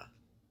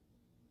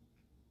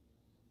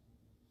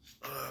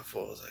 But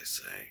what was I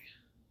saying?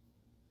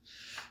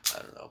 I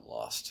don't know. I'm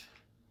lost.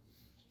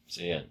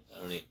 So yeah, I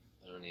don't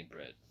eat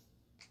bread.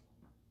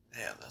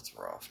 Man, that's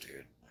rough,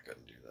 dude. I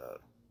couldn't do that.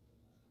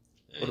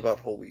 I What mean, about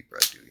whole wheat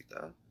bread? Do you eat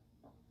that?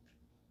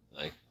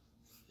 like,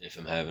 if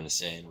I'm having a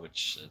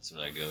sandwich, that's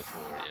what I go for,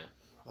 yeah.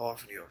 How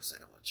often do you have a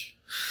sandwich?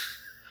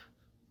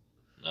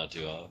 Not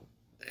too often.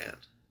 Man.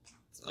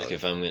 It's Like,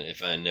 not-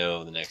 if I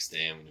know the next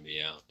day I'm gonna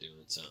be out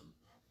doing something,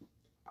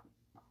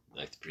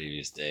 like the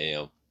previous day,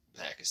 I'll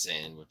pack a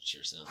sandwich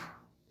or something.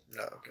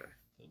 No, okay.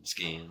 If I'm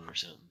skiing or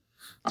something.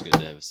 It's good to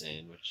have a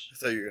sandwich. I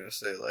thought you were going to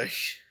say, like,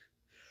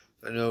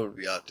 if I know we'll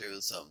be out doing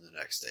something the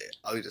next day,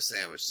 I'll eat a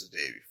sandwich the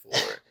day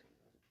before.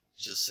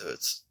 Just so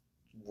it's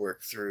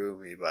worked through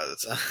me by the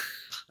time.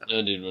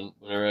 No, dude,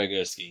 whenever I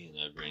go skiing,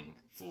 I bring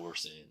 4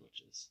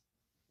 sandwiches.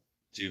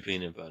 2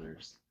 peanut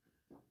butters,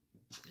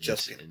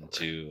 Just peanut and butter.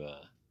 2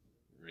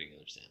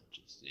 regular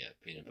sandwiches. Yeah,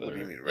 peanut What butter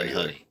do you mean and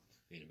regular? honey.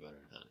 Peanut butter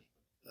and honey.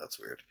 That's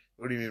weird.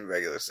 What do you mean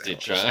regular Dude,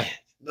 sandwich? try it.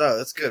 No,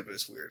 that's good, but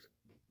it's weird.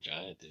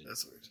 Try it, dude.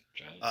 That's weird.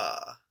 Try it.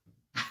 I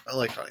don't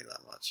like honey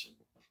that much.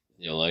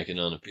 You'll like it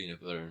on a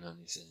peanut butter and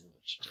honey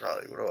sandwich.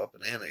 Probably. What about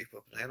banana? You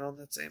put banana on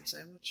that same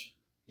sandwich?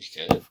 You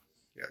could.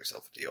 You got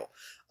yourself a deal.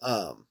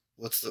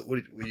 What's the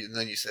and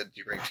then you said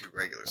you bring 2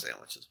 regular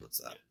sandwiches. What's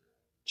that?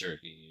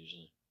 Turkey,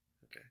 usually.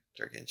 Okay.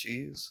 Turkey and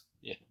cheese?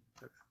 Yeah.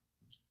 Okay.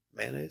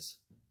 Mayonnaise?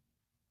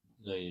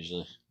 No,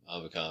 usually.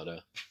 Avocado.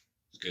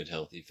 It's good,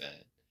 healthy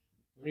fat.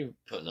 What are you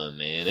putting on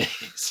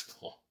mayonnaise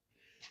for?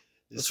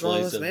 What's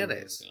wrong with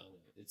mayonnaise?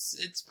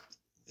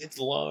 It's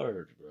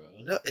lard, bro.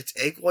 No, it's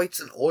egg whites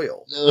and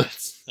oil. No,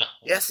 it's not.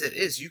 Yes, it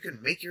is. You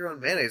can make your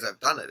own mayonnaise. I've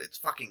done it. It's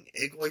fucking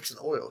egg whites and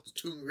oil. It's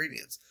 2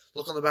 ingredients.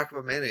 Look on the back of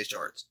a mayonnaise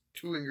jar. It's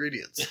 2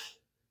 ingredients.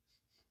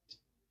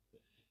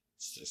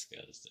 It's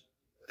disgusting.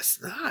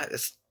 It's not.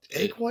 It's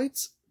egg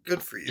whites,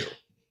 good for you.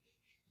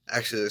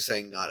 Actually, they're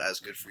saying not as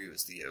good for you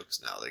as the yolks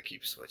now. They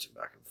keep switching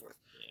back and forth.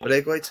 Yeah. But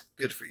egg whites,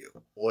 good for you.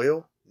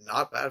 Oil,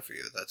 not bad for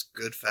you. That's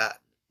good fat.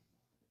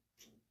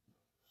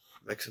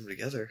 Mix them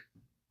together.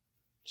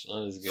 It's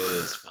not as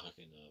good as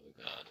fucking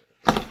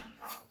avocado.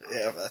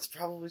 Yeah, but that's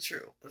probably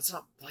true. But it's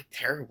not, like,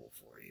 terrible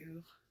for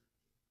you.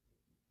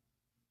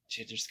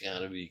 Dude, there's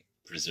gotta be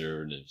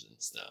preservatives and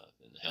stuff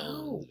and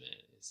Hellman's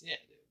mayonnaise. Yeah,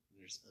 dude.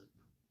 There's none.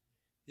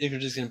 You think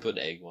we're just gonna put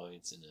egg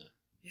whites in a...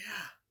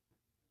 Yeah.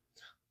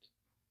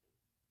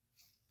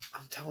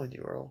 I'm telling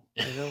you, Earl.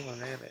 I know my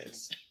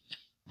mayonnaise.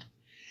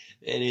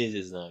 Mayonnaise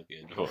is not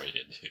good for you,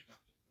 dude.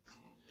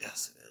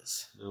 Yes, it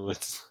is. No,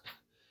 it's...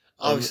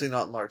 Obviously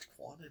not in large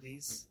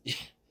quantities.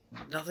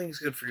 Nothing's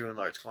good for you in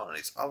large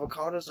quantities.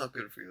 Avocado's not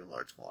good for you in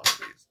large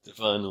quantities.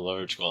 Define a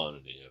large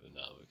quantity of an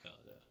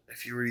avocado.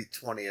 If you were to eat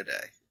 20 a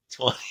day.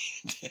 20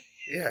 a day.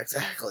 Yeah,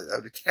 exactly. That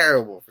would be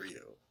terrible for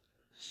you.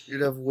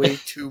 You'd have way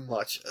too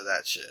much of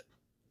that shit.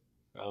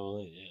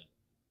 Probably, yeah.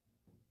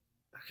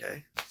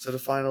 Okay? So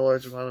define a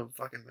large amount of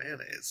fucking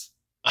mayonnaise.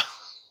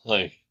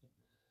 Like,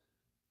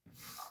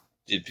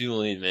 did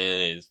people eat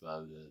mayonnaise by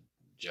the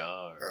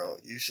jar? Earl,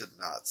 you should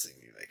not see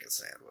me make a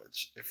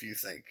sandwich. If you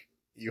think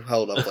you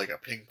held up like a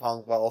ping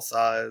pong ball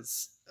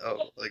size,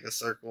 like a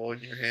circle in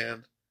your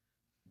hand,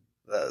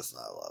 that is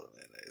not a lot of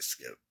mayonnaise,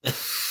 Skip.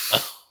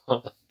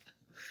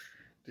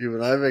 Dude,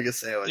 when I make a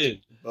sandwich,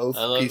 Dude, both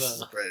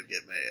pieces of bread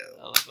get mayo.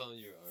 I love how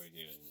you're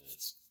arguing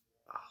this.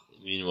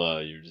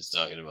 Meanwhile, you're just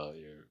talking about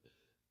your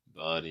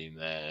body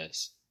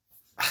mass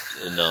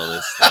and all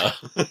this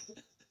stuff.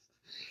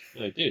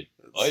 Like, dude,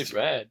 white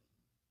bread.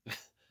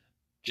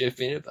 Just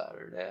peanut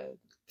butter, Dad.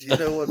 Do you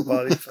know what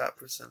body fat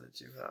percentage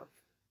you have?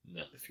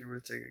 No. If you were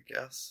to take a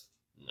guess.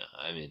 No,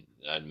 I mean,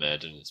 I'd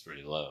imagine it's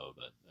pretty low,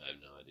 but I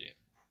have no idea.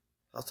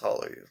 How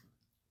tall are you?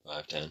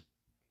 5'10".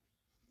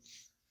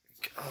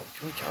 Oh,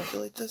 can we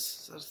calculate this?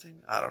 Is that a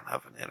thing? I don't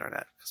have an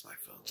internet because my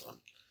phone's on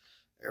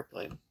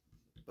airplane.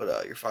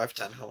 But you're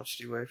 5'10". How much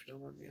do you weigh if you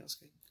don't mind me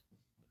asking?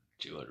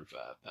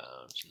 205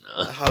 pounds.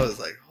 No. I was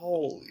like,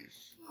 holy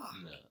fuck.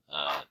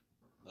 No.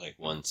 Like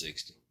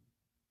 160.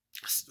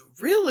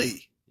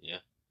 Really? Yeah.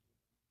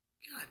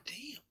 God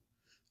damn.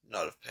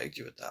 Not have pegged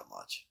you at that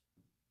much.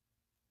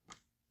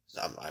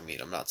 I'm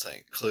not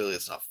saying, clearly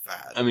it's not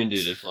fat. I mean,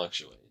 dude, it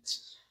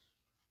fluctuates.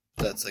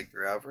 That's like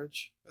your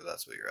average? Or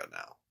that's what you're at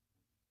now?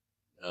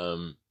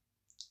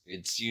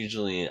 It's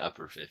usually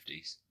upper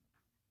 50s.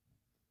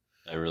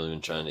 I've really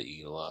been trying to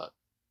eat a lot.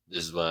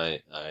 This is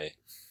why I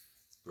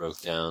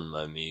broke down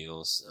my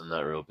meals. I'm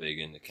not real big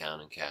into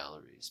counting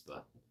calories,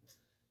 but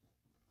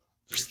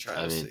You're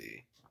trying to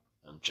see.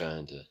 I'm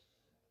trying to.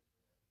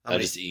 How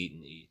many- just eat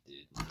and eat,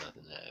 dude.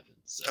 Nothing happens.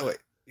 So. Oh, wait.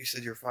 You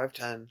said you're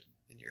 5'10", and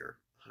you're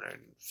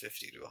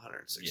 150 to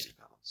 160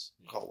 pounds.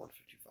 Call it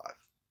 155.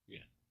 Yeah.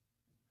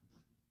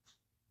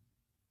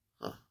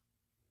 Huh.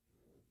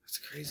 That's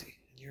crazy.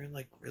 And you're in,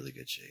 like, really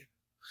good shape.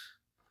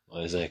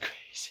 Why is that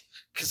crazy?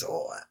 Because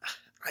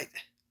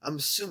I'm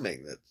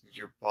assuming that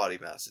your body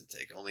mass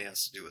intake only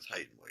has to do with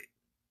height and weight.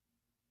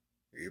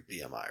 Or your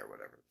BMI or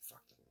whatever the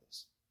fuck that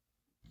was.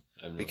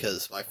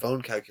 Because my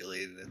phone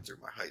calculated it through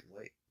my height and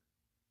weight.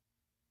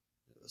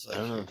 It was like,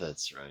 I don't know if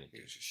that's right.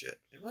 Here's your shit.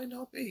 It might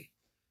not be.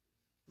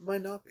 It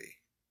might not be.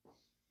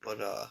 But,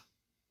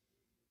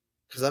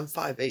 because I'm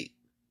 5'8".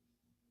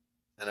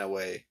 And I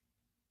weigh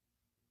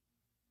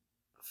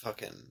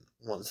fucking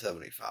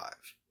 175.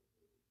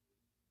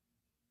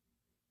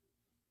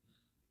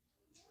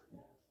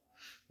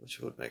 Which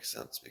would make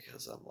sense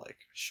because I'm,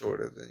 like,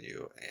 shorter than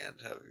you and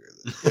heavier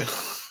than you.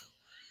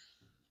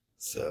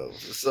 So,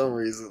 for some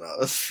reason, I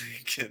was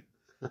thinking,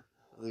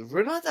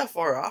 we're not that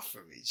far off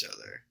from each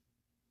other.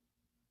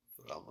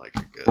 But I'm, like,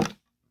 a good,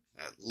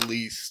 at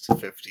least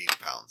 15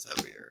 pounds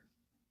heavier.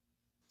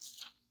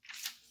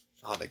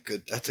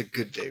 That's a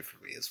good day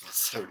for me, is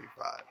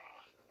 175.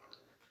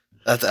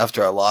 That's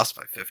after I lost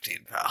my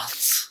 15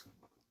 pounds.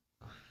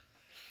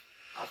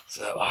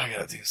 So, I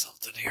gotta do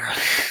something here.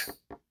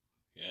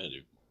 Yeah,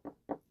 dude.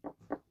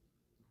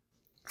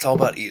 It's all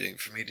about eating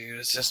for me, dude.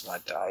 It's just my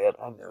diet.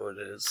 I know it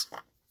is.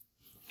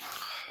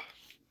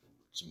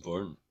 It's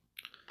important.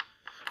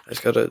 I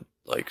just gotta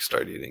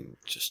start eating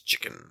just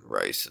chicken,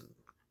 rice, and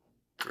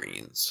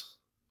greens.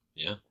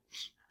 Yeah.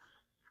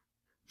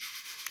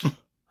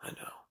 I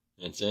know.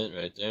 That's it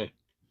right there.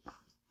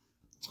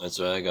 That's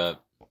what I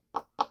got.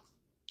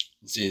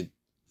 See,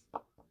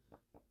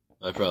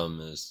 my problem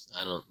is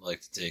I don't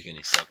like to take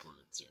any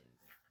supplements or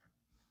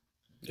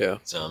anything. Yeah.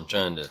 So I'm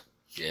trying to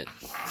get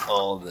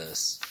all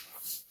this.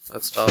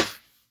 That's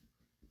tough.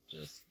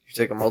 Just You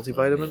take a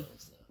multivitamin?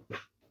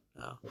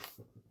 No.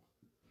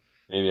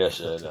 Maybe I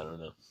should. I don't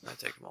know. I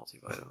take a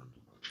multivitamin.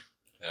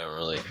 I don't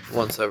really.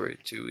 Once every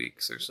 2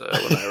 weeks or so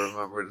when I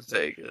remember to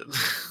take it. The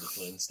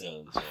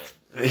Flintstones,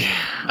 yeah.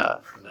 Yeah.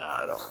 No,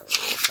 I don't know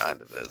what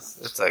kind of is.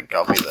 It's a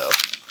gummy, though.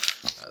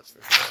 That's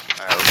for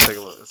sure. Alright, let's take a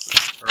look. This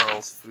is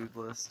Earl's food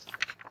list.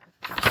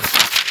 On the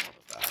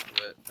back of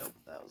it. Nope,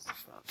 that was the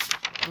front.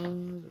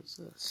 What is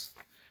this?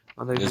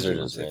 Monday, These Tuesday, are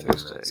just Wednesday, random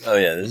Thursday. notes. Oh,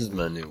 yeah, this is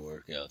my new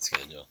workout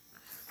schedule.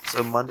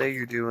 So Monday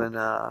you're doing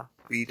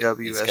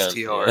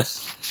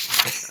BWSTRs.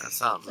 That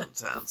sounds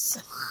intense.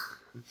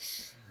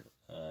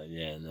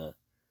 Yeah, no.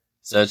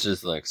 So that's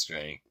just like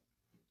strength.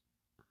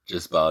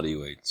 Just body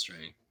weight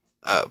strength.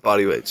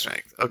 Body weight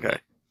strength. Okay.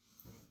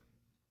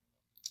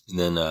 And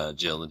then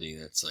agility,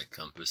 that's like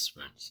compass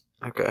sprints.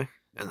 Okay.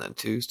 And then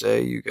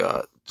Tuesday you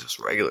got just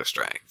regular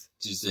strength.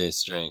 Tuesday is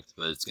strength,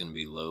 but it's going to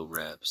be low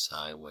reps,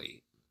 high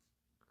weight.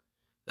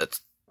 That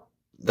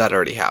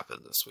already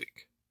happened this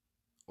week.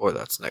 Or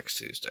that's next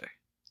Tuesday.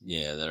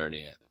 Yeah, that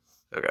already happened.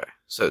 Okay.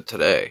 So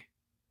today,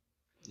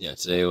 Yeah,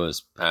 today was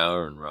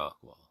power and rock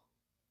wall.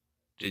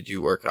 did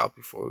you work out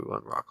before we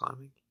went rock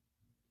climbing?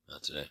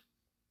 Not today.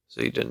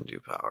 So you didn't do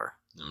power.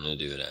 I'm going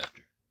to do it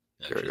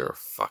after. You're a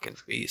fucking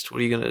beast.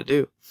 What are you going to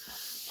do?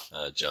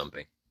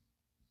 Jumping.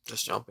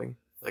 Just jumping?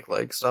 Like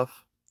leg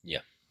stuff? Yeah.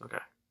 Okay.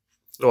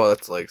 Well,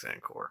 that's legs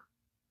and core.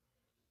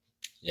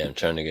 Yeah, I'm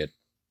trying to get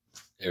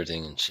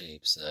everything in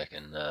shape so I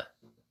can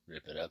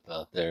rip it up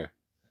out there.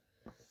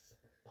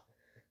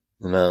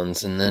 The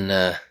mountains. And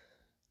then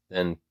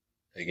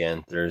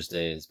again,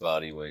 Thursday is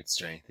body weight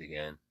strength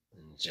again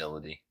and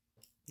agility.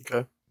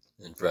 Okay.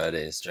 And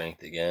Friday is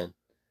strength again.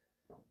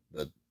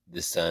 But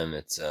this time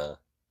it's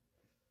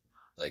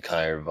like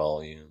higher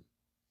volume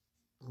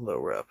Low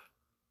rep.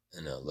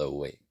 and low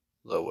weight.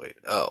 Low weight.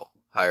 Oh,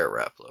 higher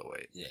rep, low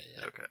weight. Yeah.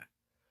 Okay.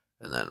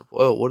 And then,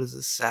 whoa, what is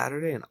this,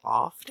 Saturday? An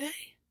off day?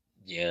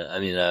 Yeah, I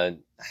mean,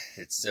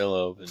 it's still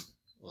open.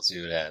 We'll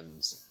see what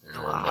happens. And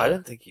then, I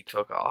didn't think you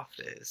took off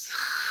days.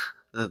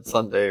 And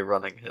Sunday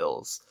running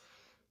hills.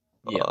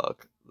 Yeah.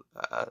 Fuck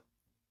that.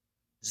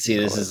 See,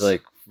 this is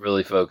like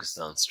really focused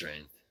on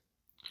strength.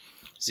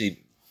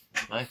 See,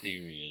 my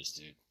theory is,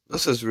 dude.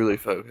 This is really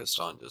focused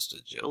on just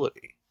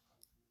agility.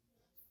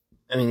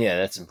 I mean, yeah,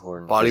 that's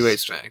important. Body weight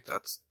strength,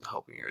 that's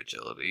helping your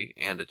agility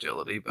and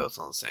agility both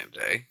on the same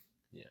day.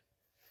 Yeah.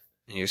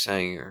 And you're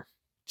saying your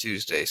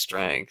Tuesday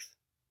strength.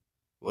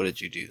 What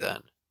did you do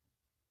then?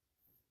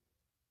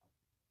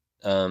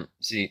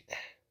 See,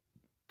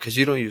 Because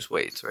you don't use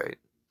weights, right?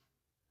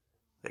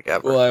 Like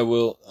ever. well, I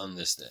will on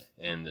this day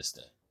and this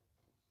day.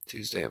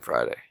 Tuesday and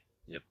Friday.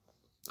 Yep.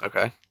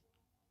 Okay.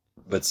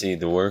 But see,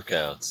 the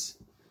workouts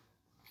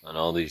on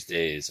all these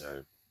days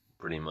are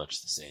pretty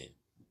much the same.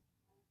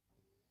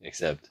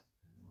 Except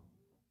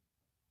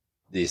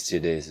these 2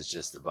 days it's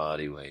just the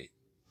body weight.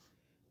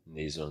 And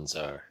these ones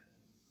are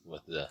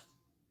with the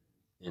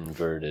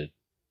inverted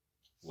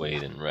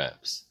weight and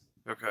reps.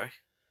 Okay.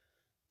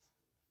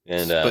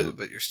 And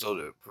but you're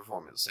still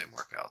performing the same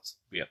workouts.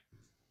 Yep.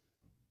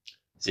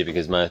 See,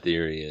 because my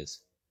theory is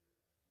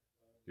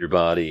your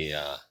body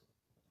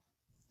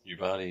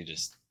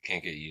just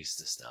can't get used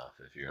to stuff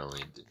if you're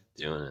only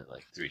doing it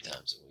like 3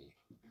 times a week.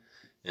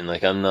 And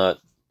like I'm not,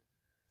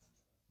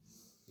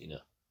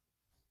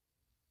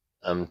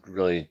 I'm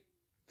really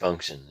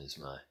function is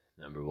my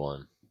number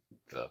one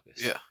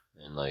focus. Yeah.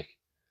 And like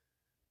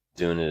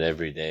doing it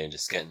every day and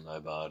just getting my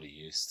body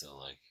used to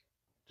like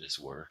just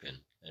working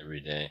every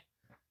day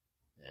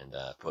and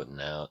putting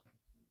out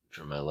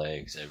for my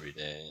legs every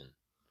day and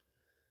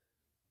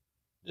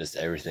just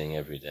everything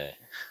every day.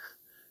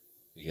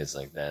 Because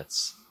like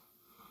that's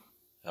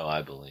how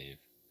I believe.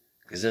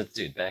 Because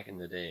dude, back in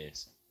the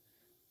days,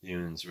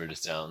 humans were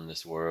just out in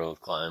this world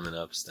climbing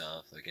up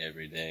stuff like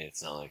every day.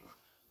 It's not like,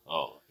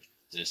 oh,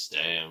 this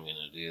day I'm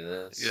gonna do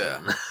this.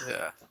 Yeah.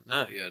 Yeah.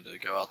 No, you had to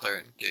go out there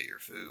and get your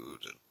food.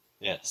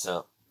 Yeah,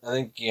 so I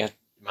think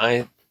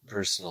my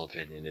personal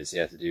opinion is you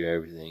have to do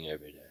everything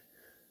every day.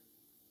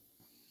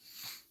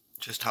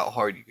 Just how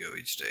hard you go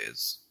each day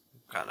is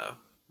kind of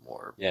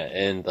more. Yeah,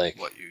 and like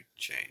what you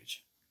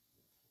change.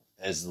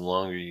 As the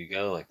longer you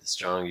go, like the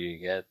stronger you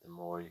get, the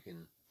more you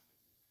can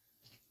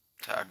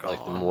Tack like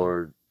on. the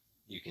more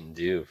you can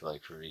do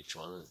for each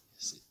one of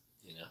these,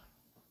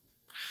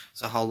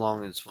 So how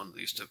long is one of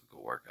these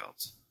typical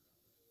workouts?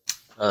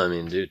 I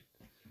mean, dude,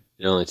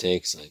 it only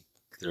takes like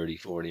 30,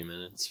 40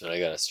 minutes, but I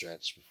got to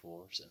stretch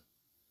before, so.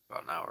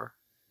 About an hour.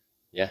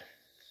 Yeah.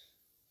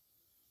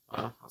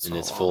 Wow, that's And not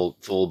it's long.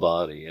 full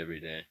body every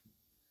day.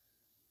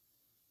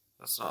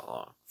 That's not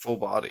long. Full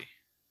body.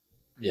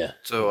 Yeah.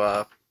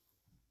 So,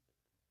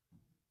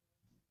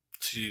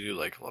 Do you do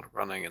like a lot of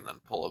running and then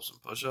pull-ups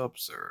and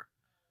push-ups, or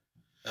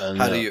No.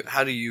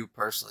 how do you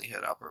personally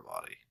hit upper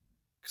body?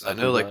 Because I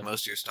Upper know like body?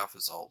 most of your stuff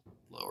is all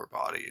lower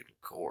body and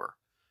core,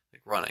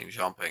 like running,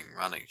 jumping,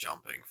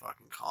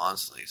 fucking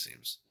constantly.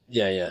 Seems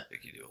Yeah.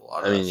 like you do a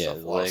lot of that stuff,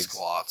 The a lot of legs.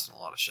 squats and a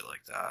lot of shit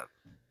like that.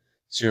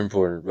 Super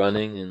important.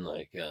 Running and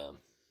like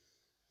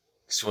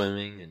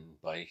swimming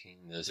and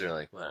biking. Those are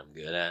like what I'm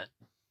good at.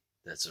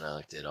 That's what I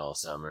like did all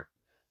summer.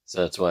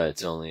 So that's why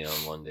it's only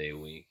on 1 day a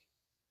week.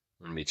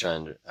 I'm gonna be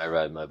trying to. I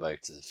ride my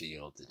bike to the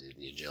field to do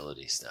the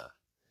agility stuff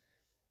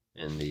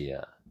and the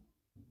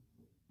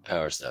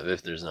power stuff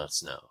if there's not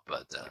snow.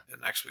 But And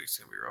next week's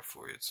gonna be rough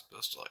for you. It's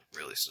supposed to like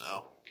really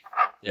snow.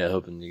 yeah,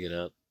 hoping to get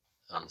up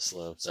on the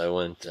slopes. I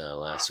went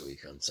last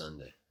week on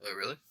Sunday. Oh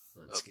really?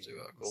 Went Up skiing.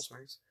 to Cold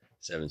Springs.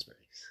 Seven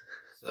Springs.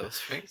 Seven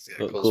Springs.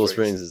 Yeah, Cool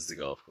Springs is the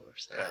golf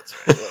course. That's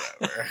right.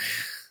 Whatever.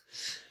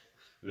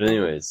 But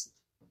anyways,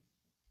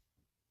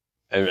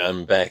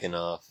 I'm backing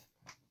off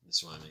the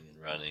swimming and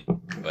running,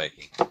 and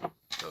biking,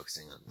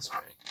 focusing on the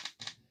spring.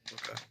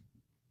 Okay.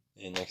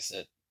 And like I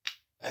said,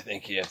 I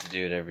think you have to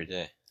do it every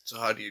day. So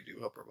how do you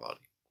do upper body?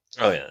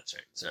 Oh yeah, that's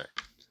right. Sorry.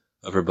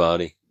 Upper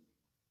body.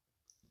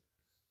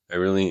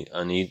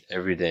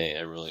 Every day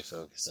I really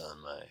focus on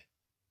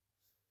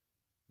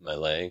my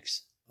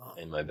legs Oh.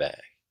 and my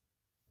back.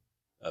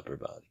 Upper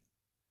body.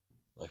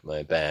 Like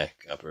my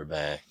back, upper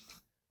back.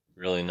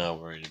 Really not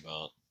worried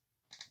about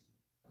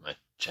my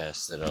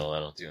chest at all. I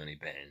don't do any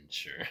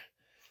bench or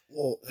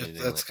Well,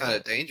 anything that's like kind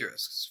of that.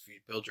 dangerous because if you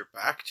build your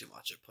back too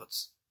much, it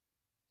puts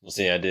Well,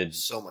 see, I did.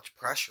 so much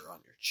pressure on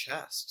your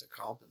chest to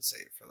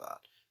compensate for that,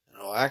 and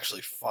it'll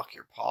actually fuck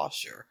your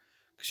posture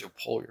because you'll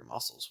pull your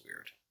muscles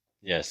weird.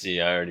 Yeah, see,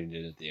 I already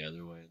did it the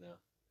other way though.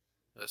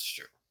 That's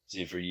true.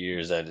 See, for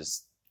years I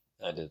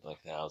did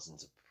like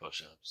thousands of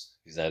push-ups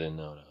because I didn't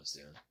know what I was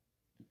doing.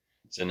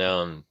 So now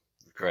I'm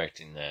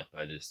correcting that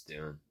by just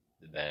doing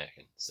the back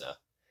and stuff.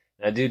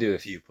 And I do a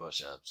few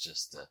push-ups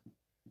just to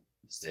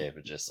stay up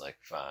at just like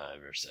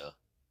 5 or so.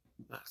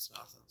 That's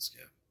nothing,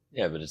 Skip.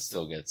 Yeah, but it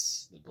still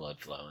gets the blood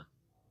flowing.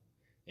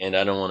 And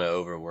I don't want to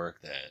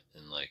overwork that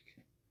and like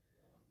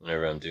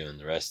whenever I'm doing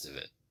the rest of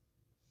it,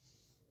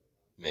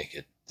 make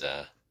it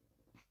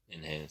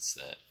enhance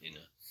that, you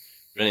know.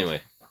 But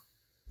anyway,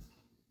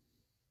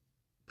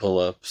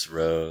 pull-ups,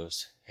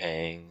 rows,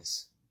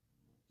 hangs,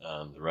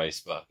 the rice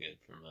bucket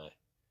for my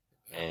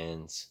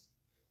hands,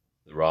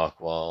 the rock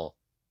wall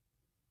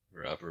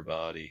for upper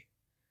body.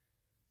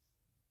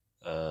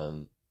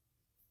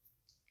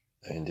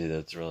 I can do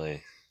that's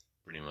really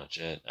pretty much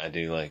it. I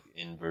do like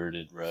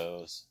inverted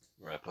rows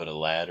where I put a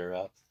ladder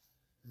up.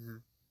 Mm-hmm.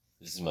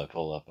 This is my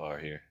pull-up bar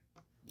here.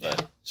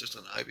 But It's just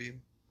an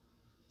I-beam.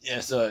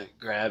 yeah, so I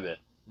grab it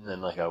and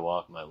then like I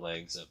walk my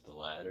legs up the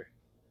ladder.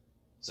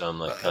 So I'm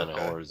like kind of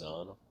Okay.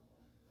 horizontal.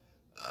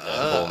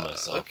 I pull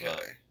myself okay. up.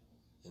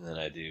 And then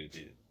I do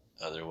the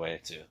other way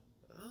too.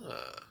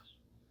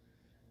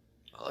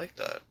 I like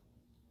that.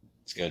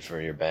 It's good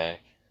for your back.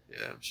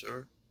 Yeah, I'm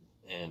sure.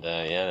 And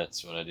yeah,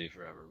 that's what I do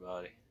for upper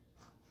body.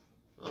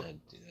 I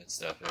do that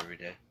stuff every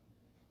day.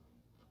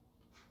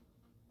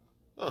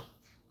 Huh.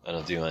 I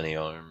don't do any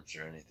arms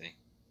or anything.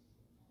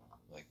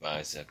 Like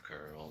bicep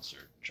curls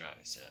or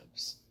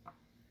triceps.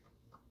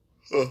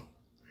 Huh.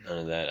 None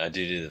of that. I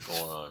do the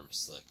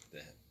forearms,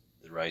 like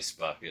the rice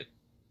bucket,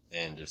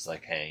 and just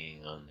like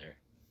hanging on there.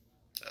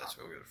 That's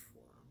real good for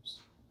forearms.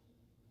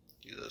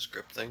 Do those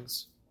grip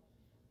things?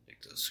 Like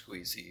those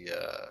squeezy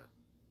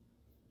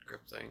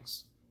grip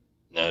things?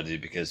 No,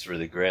 dude, because for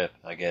the grip,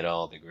 I get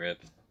all the grip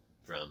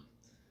from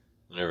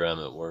whenever I'm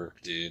at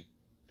work, dude.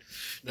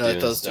 No, it Doing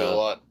does do a stuff,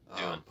 lot.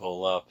 Doing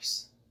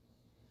pull-ups.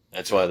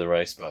 That's why the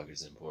rice bucket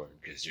is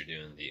important, because you're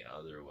doing the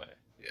other way.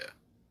 Yeah.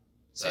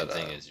 Same That,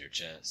 thing as your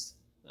chest.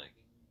 Like,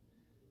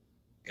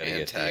 gotta get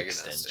the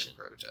antagonist extension. and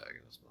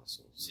protagonist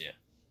muscles. Yeah.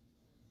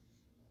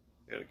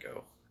 You gotta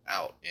go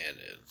out and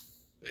in,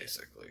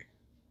 basically.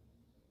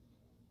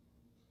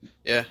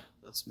 Yeah,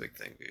 that's a big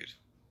thing,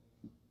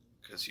 dude.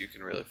 Because you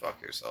can really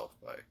fuck yourself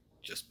by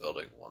just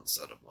building one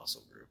set of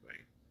muscle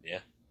grouping. Yeah.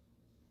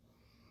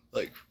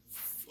 Like,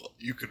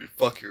 you could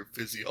fuck your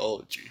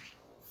physiology.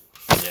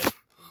 Yeah.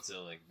 And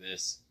so, like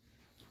this,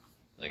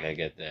 like I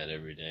get that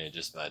every day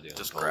just by doing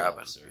Just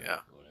pull-ups grabbing, or yeah.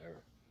 whatever.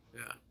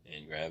 Yeah.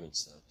 And grabbing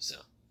stuff. So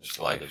that's Just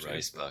why like the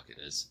rice bucket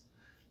is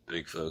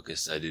big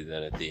focus. I do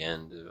that at the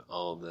end of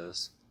all of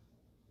those.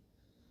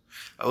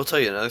 I will tell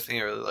you another thing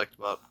I really liked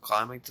about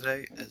climbing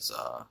today is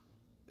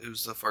it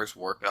was the first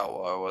workout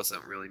where I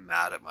wasn't really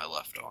mad at my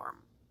left arm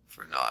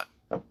for not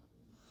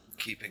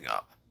keeping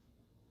up.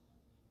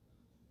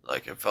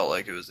 Like, it felt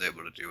like it was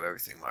able to do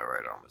everything my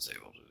right arm was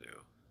able to do.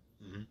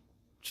 Mm-hmm.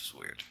 Which is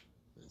weird.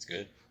 That's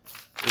good.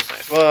 It was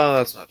nice. Well,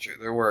 that's not true.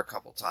 There were a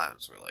couple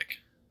times where, like,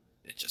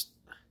 it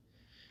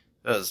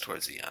was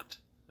towards the end.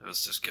 It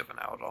was just giving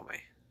out on me.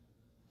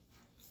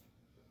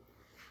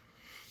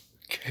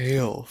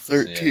 Kale,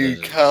 13 Yeah, those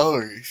are-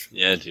 calories.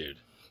 Yeah, dude.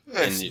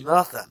 That's And you-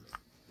 nothing.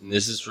 And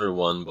this is for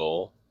one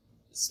bowl.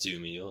 It's 2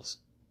 meals.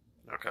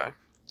 Okay.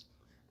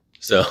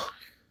 So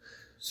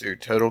So your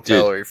total Dude.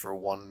 calorie for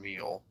one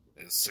meal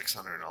is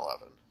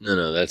 611.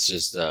 No, that's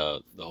just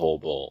the whole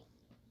bowl.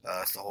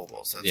 That's the whole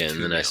bowl. So that's Yeah, two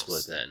and then I meals.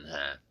 split that in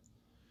half.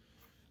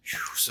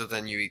 So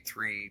then you eat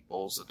 3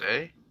 bowls a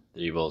day.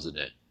 3 bowls a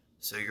day.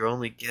 So you're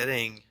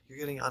getting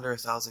under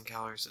 1,000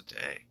 calories a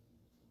day.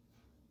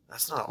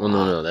 That's not a Well,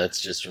 lot. no,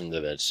 that's just from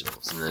the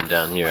vegetables. And then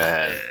down here I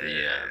have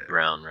the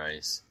brown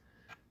rice,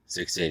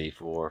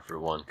 684 for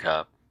 1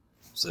 cup.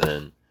 So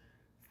then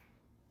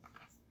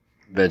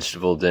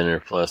vegetable dinner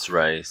plus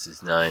rice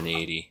is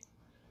 980.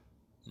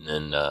 And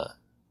then the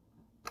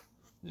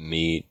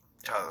meat,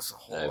 God, that's a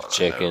whole I have lot of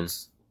chicken.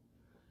 notes.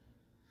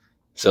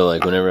 So,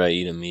 like, whenever I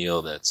eat a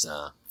meal that's,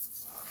 the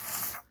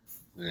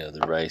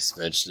rice,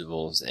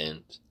 vegetables,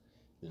 and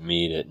the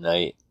meat at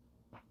night,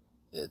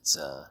 it's,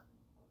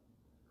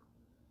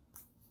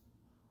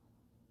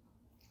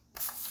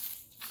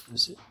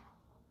 is it?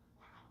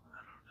 I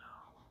don't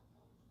know.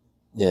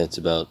 Yeah, it's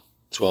about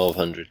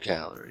 1,200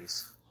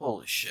 calories.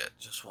 Holy shit,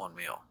 just one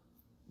meal.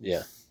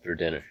 Yeah, for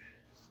dinner.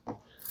 And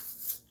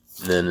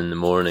then in the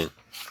morning,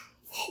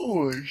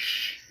 Holy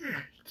shit.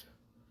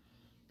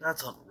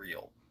 That's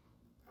unreal.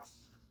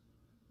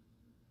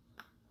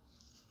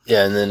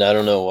 yeah, and then I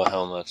don't know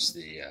how much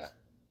the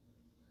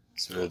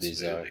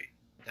smoothies are. Smoothie.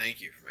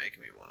 Thank you for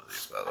making me one of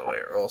these, by the way.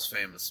 Earl's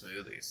Famous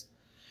Smoothies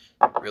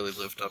really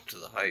lived up to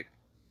the hype.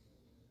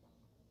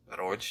 That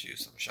orange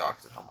juice, I'm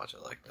shocked at how much I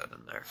like that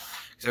in there.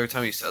 Because every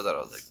time you said that, I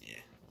was like, yeah,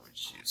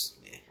 orange juice,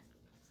 yeah.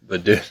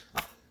 But dude,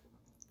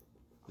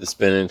 the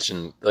spinach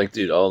and, like,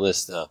 dude, all this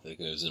stuff that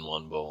goes in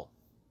one bowl.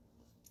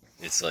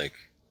 It's like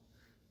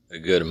a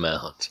good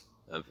amount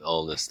of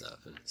all this stuff,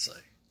 and it's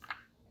like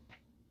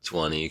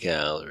 20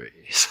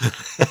 calories.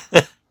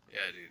 Yeah,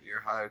 dude, your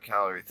high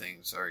calorie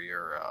things are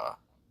your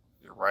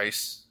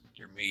rice,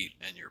 your meat,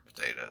 and your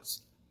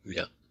potatoes.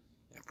 Yeah.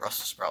 And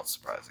Brussels sprouts,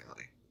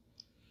 surprisingly.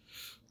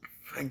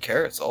 And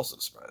carrots, also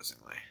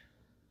surprisingly.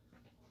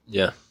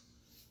 Yeah.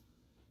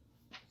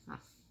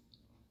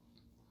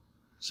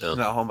 So,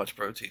 Now, how much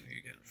protein are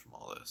you getting from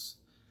all this?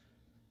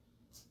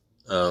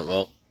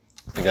 well,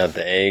 I got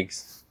the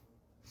eggs,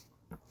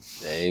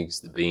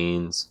 the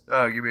beans.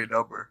 Give me a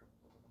number.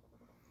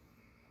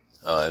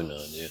 Oh, I have no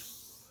idea.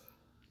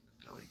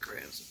 How many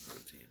grams of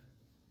protein?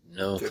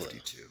 No clue.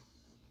 52.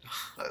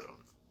 I don't know.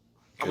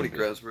 How many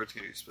grams of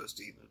protein are you supposed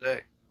to eat in a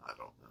day? I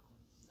don't know.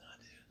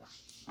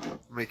 How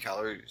many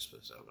calories are you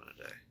supposed to have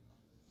in a day?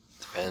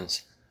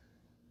 Depends.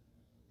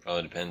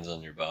 Probably depends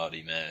on your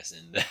body mass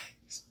index.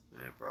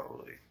 Yeah,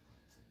 probably.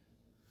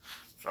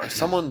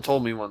 Someone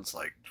told me once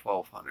like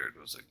 1,200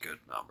 was a good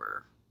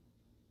number.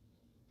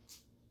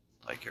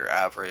 Like your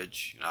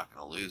average, you're not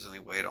going to lose any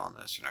weight on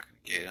this. You're not going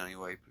to gain any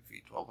weight. But if you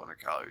eat 1,200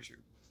 calories, you're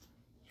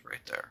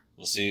right there.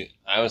 Well, see,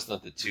 I always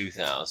thought the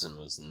 2,000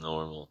 was the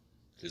normal.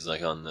 Because,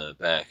 like, on the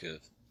back of... I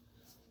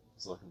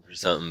was looking for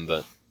something,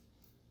 but...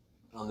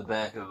 On the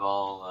back of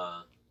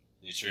all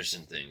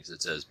nutrition things,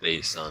 it says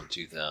based on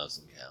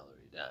 2,000 calorie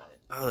diet.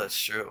 Oh, that's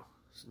true.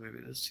 So maybe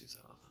it is 2,000.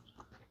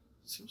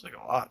 Seems like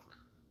a lot.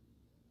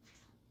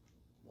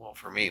 Well,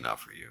 for me, not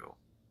for you.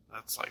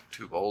 That's like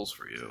 2 bowls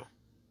for you.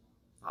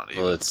 Not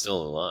even. Well, it's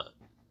still a lot.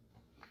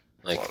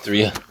 Like, Lot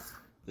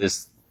of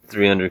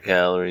 300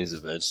 calories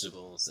of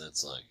vegetables,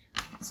 that's like...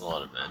 It's a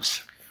lot of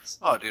vegetables.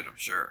 Oh, dude, I'm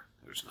sure.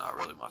 There's not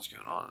really much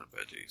going on in the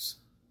veggies.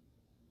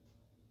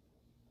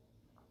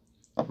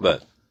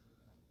 But...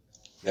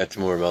 That's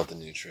more about the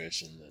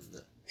nutrition than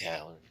the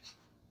calories.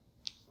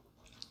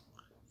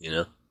 You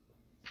know?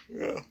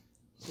 Yeah.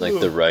 Like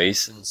the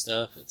rice and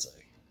stuff, it's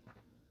like...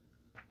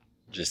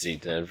 Just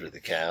eat that for the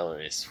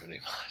calories, pretty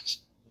much.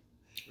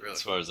 Really?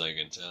 As far as I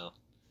can tell.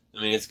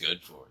 I mean, it's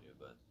good for you,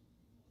 but...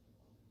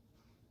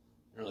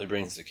 It really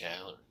brings the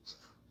calories.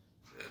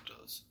 Yeah, it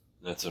does.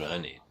 That's what I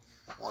need.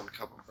 1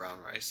 cup of brown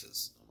rice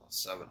is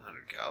almost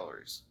 700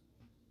 calories.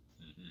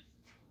 Mm-hmm.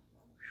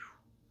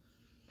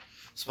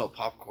 Smell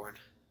popcorn.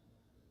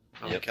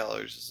 How many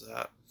calories is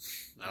that?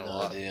 Not a No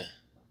lot. idea.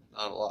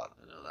 Not a lot.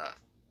 I know that.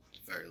 It's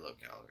very low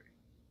calorie.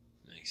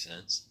 Makes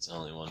sense. It's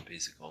only 1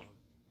 piece of corn.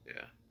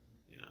 Yeah.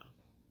 You know.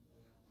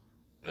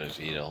 But if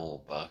you eat a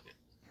whole bucket...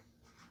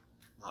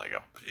 Like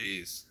a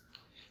piece.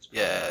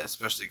 Yeah,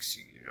 especially because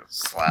you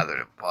slathered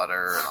in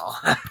butter and all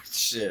that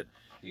shit.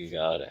 You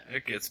got it.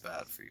 It gets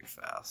bad for you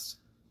fast.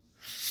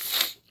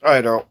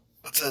 Alright, Earl.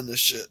 Let's end this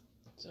shit.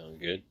 Sound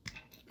good?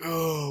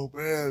 Oh,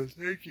 man.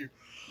 Thank you.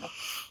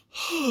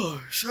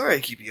 Sorry I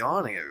keep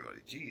yawning, everybody.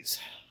 Jeez.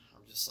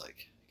 I'm just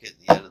like getting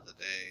the end of the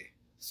day.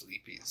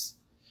 Sleepies.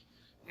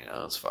 You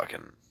know, it's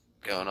fucking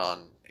going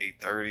on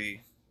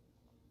 8:30.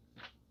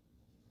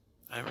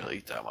 I didn't really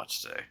eat that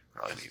much today.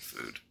 Probably need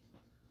food.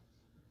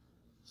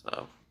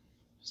 So,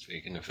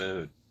 Speaking of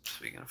food,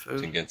 speaking of can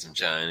food. get some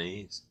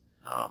Chinese.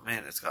 Oh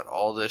man, it's got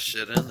all this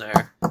shit in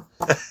there.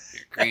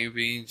 Your green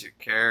beans, your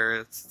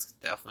carrots. It's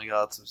definitely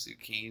got some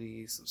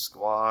zucchini, some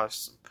squash,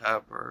 some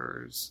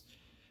peppers,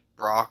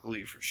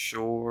 broccoli for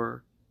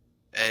sure,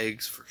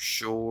 eggs for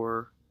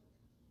sure.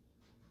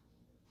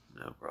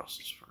 No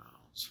Brussels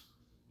sprouts.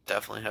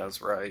 Definitely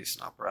has rice,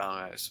 not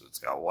brown rice. So it's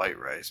got white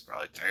rice.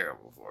 Probably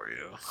terrible for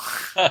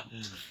you.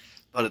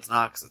 But it's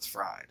not because it's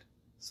fried.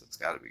 so it's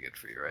got to be good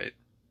for you, right?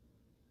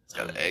 It's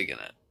got an egg in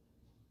it.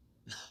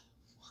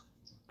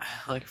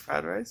 Like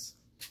fried rice?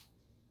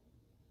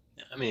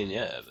 I mean,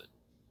 yeah, but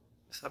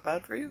Is that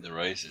bad for you? the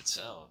rice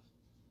itself.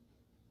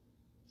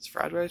 Is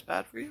fried rice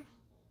bad for you?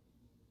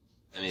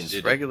 I mean, Just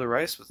dude, regular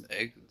rice with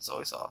egg and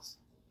soy sauce.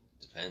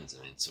 depends.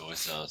 I mean, soy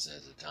sauce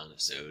has a ton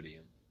of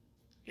sodium.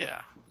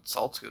 Yeah, but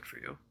salt's good for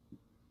you.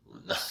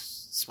 Not,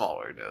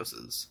 Smaller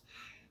doses.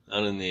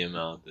 not in the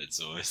amount that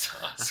soy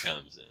sauce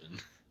comes in.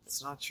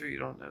 It's not true. You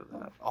don't know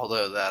that.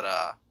 Although that They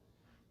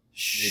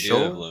do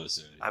have Sho, low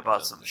sodium. I bought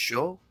don't some they?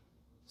 Sho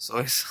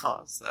soy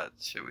sauce. That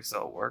shit we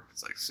sell at work.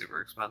 It's like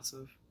super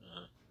expensive.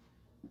 Uh-huh.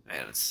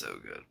 Man, it's so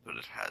good, but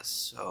it has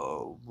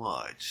so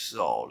much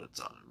salt. It's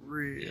Yeah,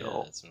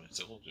 unreal. that's what I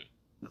told you.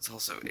 It's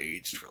also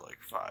aged for like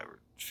 5 or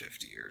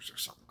 50 years or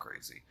something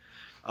crazy.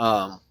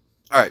 All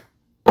right,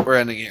 we're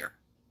ending here.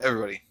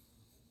 Everybody,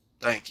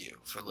 thank you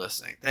for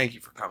listening. Thank you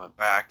for coming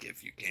back.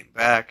 If you came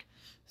back,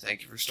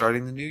 thank you for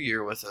starting the new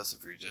year with us.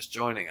 If you're just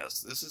joining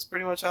us, this is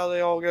pretty much how they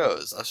all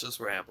goes. That's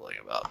just rambling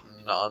about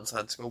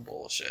nonsensical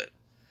bullshit.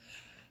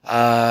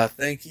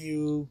 Thank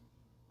you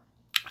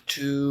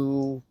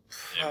to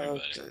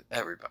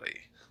everybody.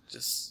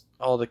 Just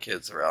all the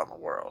kids around the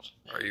world.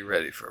 Are you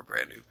ready for a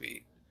brand new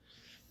beat?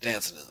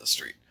 Dancing in the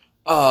street.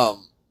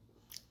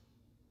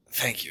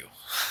 Thank you.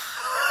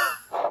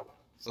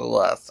 For the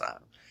last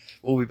time.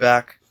 We'll be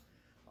back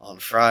on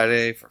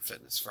Friday for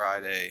Fitness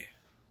Friday,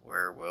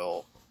 where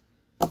we'll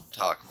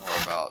talk more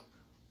about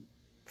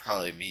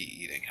probably me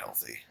eating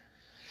healthy.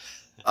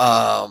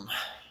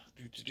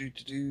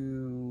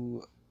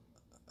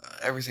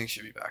 Everything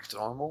should be back to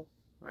normal,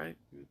 right?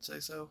 You would say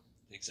so?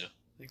 Think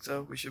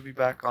so. We should be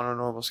back on our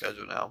normal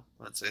schedule now.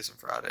 Wednesdays and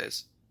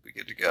Fridays. Be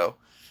good to go.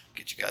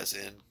 Get you guys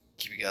in.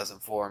 Keep you guys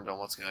informed on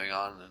what's going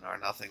on in our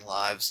nothing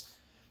lives.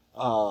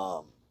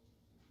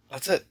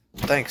 That's it.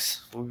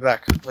 Thanks. We'll be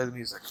back. Play the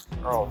music.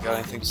 Earl, got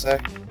anything to say?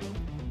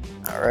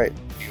 Alright.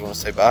 You want to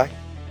say bye?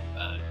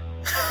 Bye.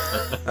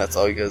 That's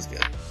all you guys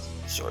get.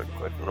 Short,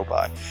 quick little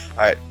bye.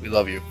 Alright. We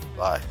love you.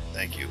 Bye.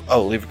 Thank you.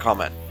 Oh, leave a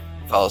comment.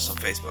 Follow us on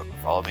Facebook.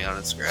 Follow me on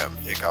Instagram.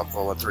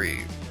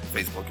 Jacob413.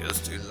 Facebook is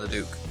Tune the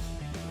Duke.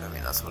 I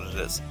mean, that's what it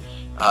is.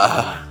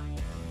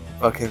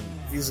 Fucking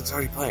music's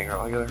already playing,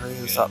 Earl. I gotta hurry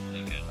this up.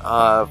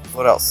 Okay.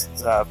 What else?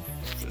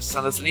 Just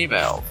send us an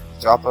email.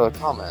 Drop a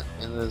comment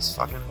in this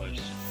fucking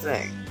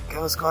thing. Give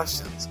us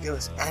questions. Give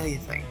us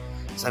anything.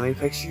 Send me a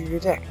picture of your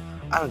dick.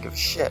 I don't give a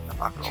shit. I'm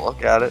not gonna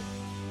look at it.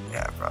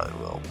 Yeah, I probably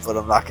will, but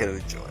I'm not gonna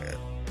enjoy it.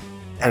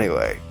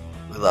 Anyway,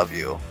 we love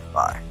you.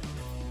 Bye.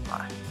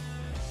 Bye.